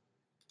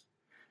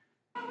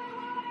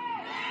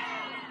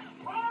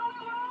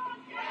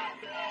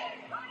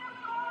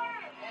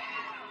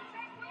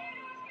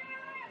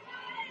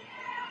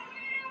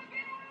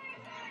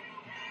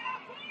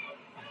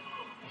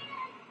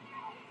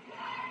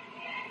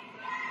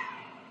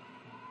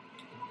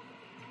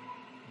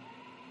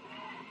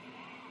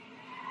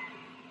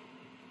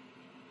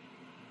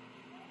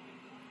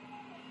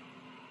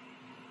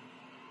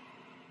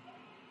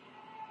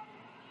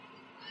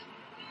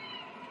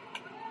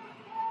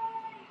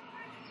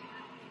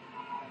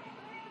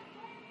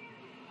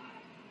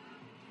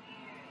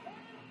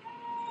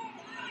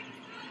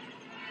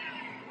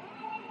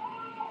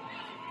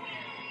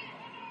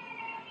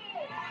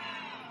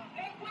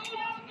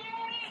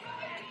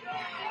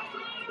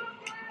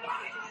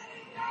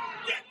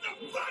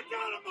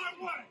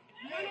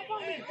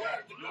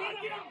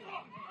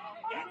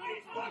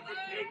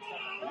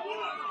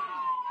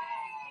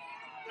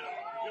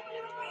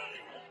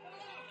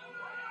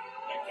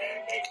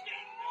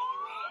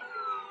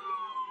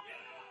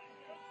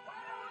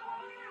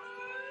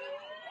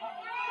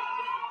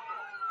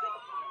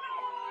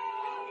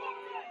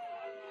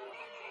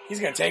 He's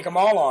going to take them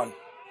all on.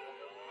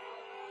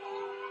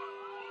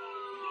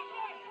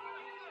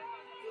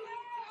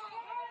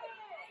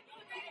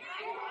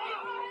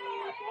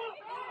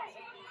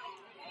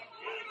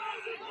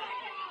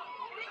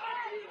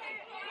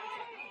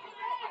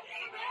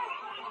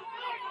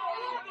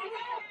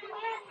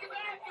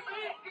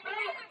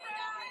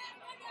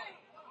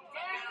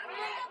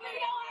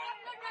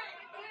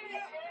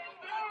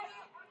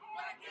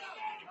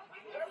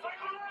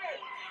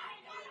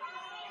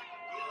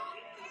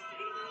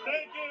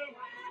 Thank you.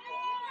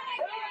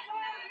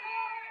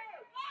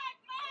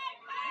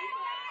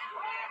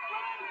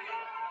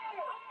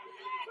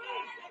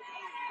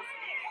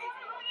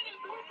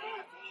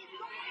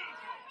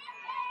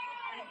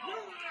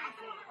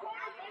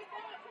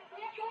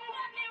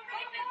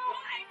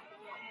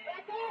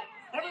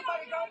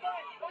 Everybody go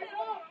back. Everybody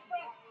go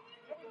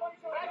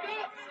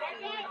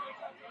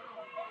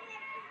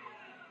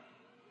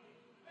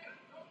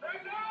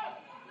back.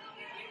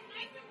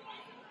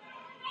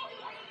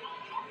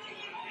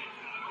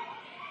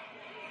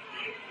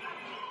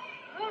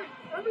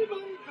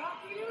 Everybody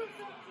back to the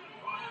intersection.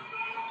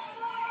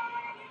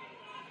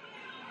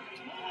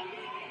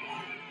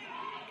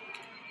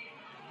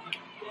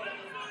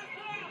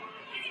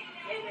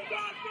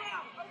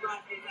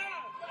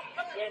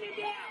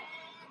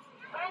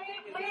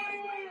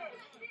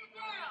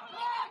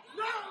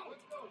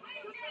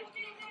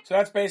 So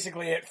that's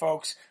basically it,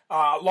 folks.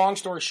 Long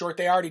story short,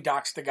 they already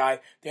doxed the guy.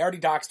 They already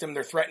doxed him.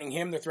 They're threatening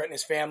him. They're threatening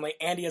his family.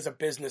 And he has a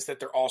business that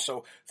they're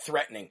also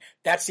threatening.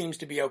 That seems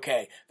to be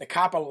okay. The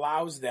cop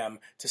allows them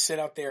to sit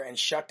out there and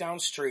shut down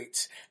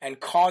streets and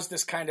cause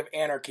this kind of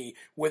anarchy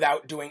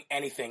without doing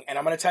anything. And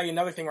I'm going to tell you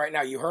another thing right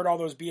now. You heard all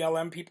those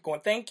BLM people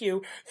going, thank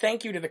you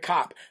to the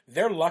cop.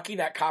 They're lucky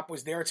that cop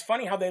was there. It's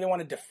funny how they don't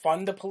want to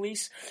defund the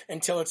police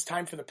until it's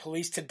time for the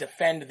police to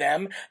defend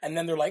them. And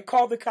then they're like,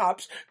 call the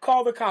cops,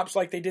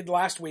 like they did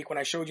last week when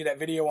I showed you that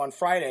video on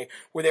Friday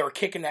where they were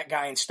kicking that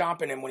guy and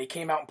stomping him when he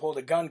came out and pulled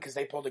a gun because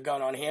they pulled a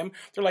gun on him.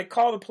 They're like,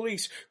 call the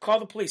police.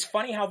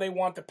 Funny how they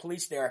want the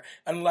police there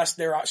unless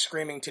they're out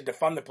screaming to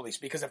defund the police.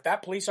 Because if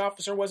that police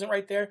officer wasn't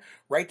right there,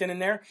 right then and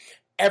there,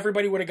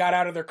 everybody would have got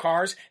out of their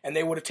cars and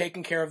they would have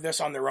taken care of this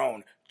on their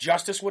own.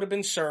 Justice would have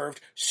been served.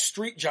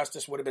 Street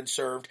justice would have been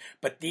served.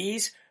 But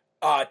these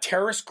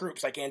terrorist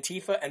groups like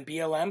Antifa and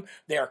BLM,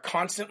 they are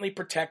constantly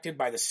protected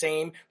by the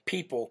same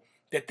people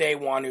that they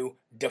want to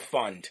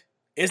defund.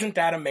 Isn't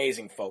that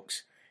amazing,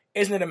 folks?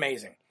 Isn't it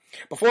amazing?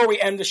 Before we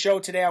end the show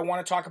today, I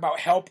want to talk about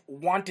help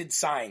wanted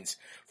signs.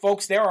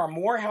 Folks, there are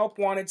more help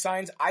wanted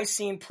signs. I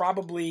seen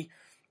probably,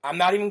 I'm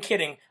not even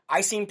kidding,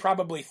 I seen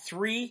probably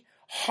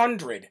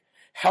 300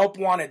 help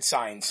wanted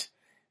signs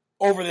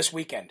over this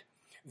weekend.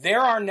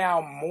 There are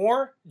now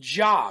more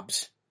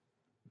jobs.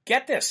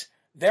 Get this.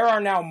 There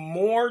are now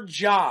more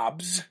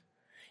jobs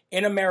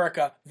in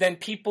America than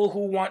people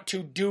who want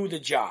to do the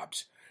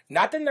jobs.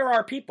 Not that there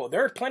are people.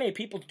 There are plenty of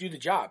people to do the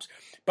jobs.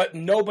 But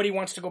nobody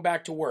wants to go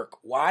back to work.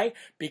 Why?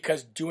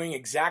 Because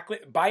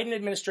Biden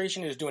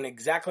administration is doing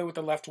exactly what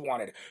the left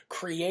wanted.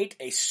 Create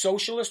a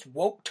socialist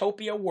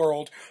woke-topia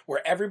world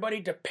where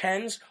everybody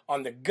depends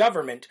on the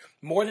government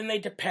more than they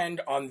depend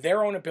on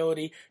their own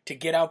ability to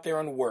get out there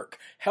and work.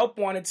 Help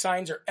wanted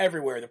signs are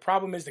everywhere. The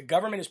problem is the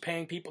government is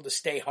paying people to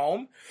stay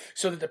home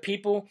so that the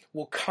people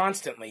will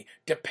constantly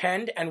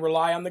depend and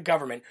rely on the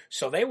government,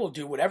 so they will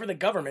do whatever the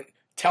government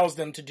tells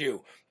them to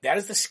do. That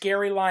is the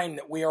scary line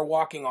that we are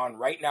walking on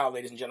right now,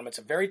 ladies and gentlemen. It's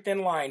a very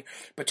thin line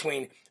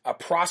between a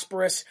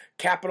prosperous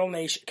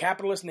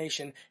capitalist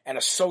nation and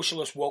a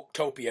socialist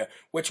woke-topia,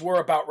 which we're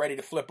about ready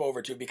to flip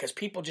over to because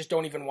people just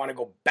don't even want to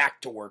go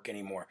back to work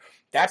anymore.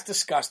 That's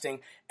disgusting,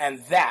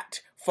 and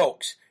that,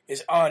 folks,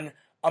 is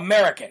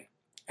un-American.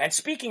 And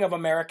speaking of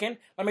American,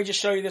 let me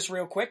just show you this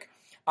real quick.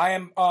 I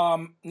am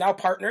now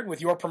partnered,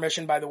 with your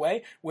permission, by the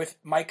way, with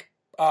Mike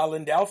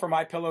Lindell for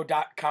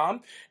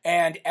MyPillow.com,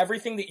 and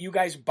everything that you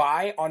guys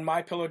buy on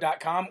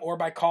MyPillow.com or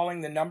by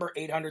calling the number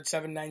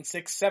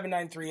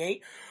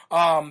 800-796-7938,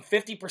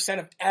 50%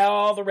 of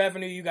all the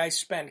revenue you guys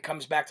spend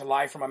comes back to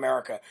Live from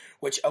America,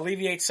 which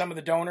alleviates some of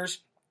the donors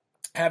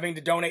having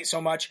to donate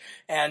so much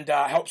and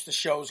helps the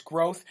show's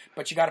growth.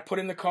 But you got to put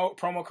in the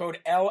promo code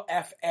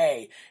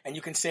LFA, and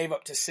you can save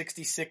up to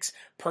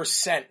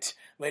 66%,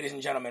 ladies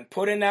and gentlemen.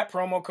 Put in that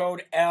promo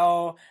code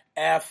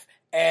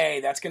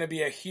LFA. That's going to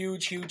be a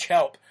huge, huge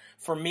help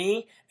for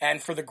me and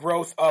for the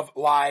growth of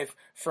Live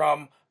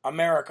from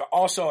America.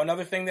 Also,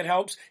 another thing that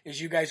helps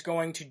is you guys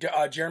going to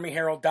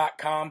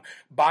JeremyHerald.com,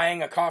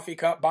 buying a coffee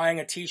cup,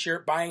 buying a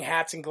t-shirt, buying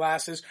hats and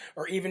glasses,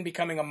 or even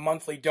becoming a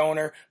monthly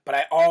donor. But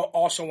I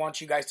also want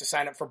you guys to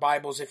sign up for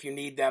Bibles if you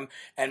need them,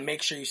 and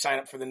make sure you sign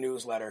up for the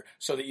newsletter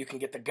so that you can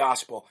get the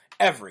gospel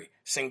every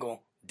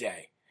single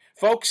day.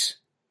 Folks,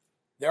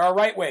 there are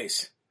right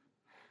ways.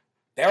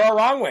 There are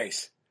wrong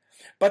ways.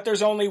 but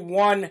there's only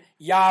one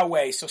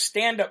Yahweh. So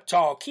stand up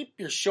tall, keep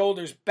your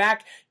shoulders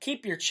back,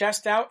 keep your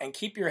chest out, and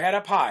keep your head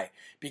up high,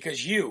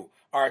 because you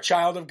are a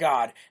child of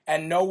God,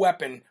 and no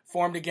weapon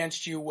formed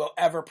against you will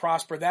ever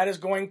prosper. That is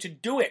going to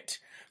do it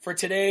for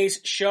today's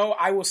show.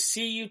 I will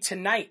see you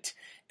tonight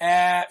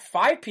at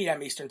 5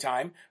 p.m. Eastern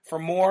Time for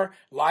more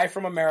Live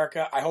from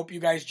America. I hope you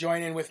guys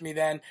join in with me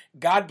then.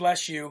 God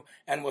bless you,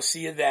 and we'll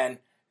see you then.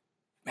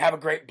 Have a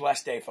great,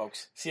 blessed day,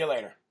 folks. See you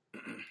later.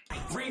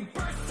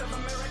 Rebirth of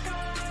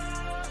America.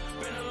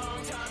 Been a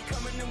long time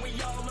coming, and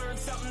we all learned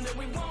something that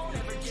we won't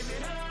ever give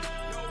it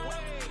up. No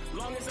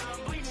way. Long as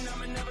I'm bleeding,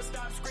 I'ma never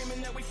stop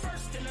screaming that we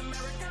first in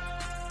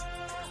America.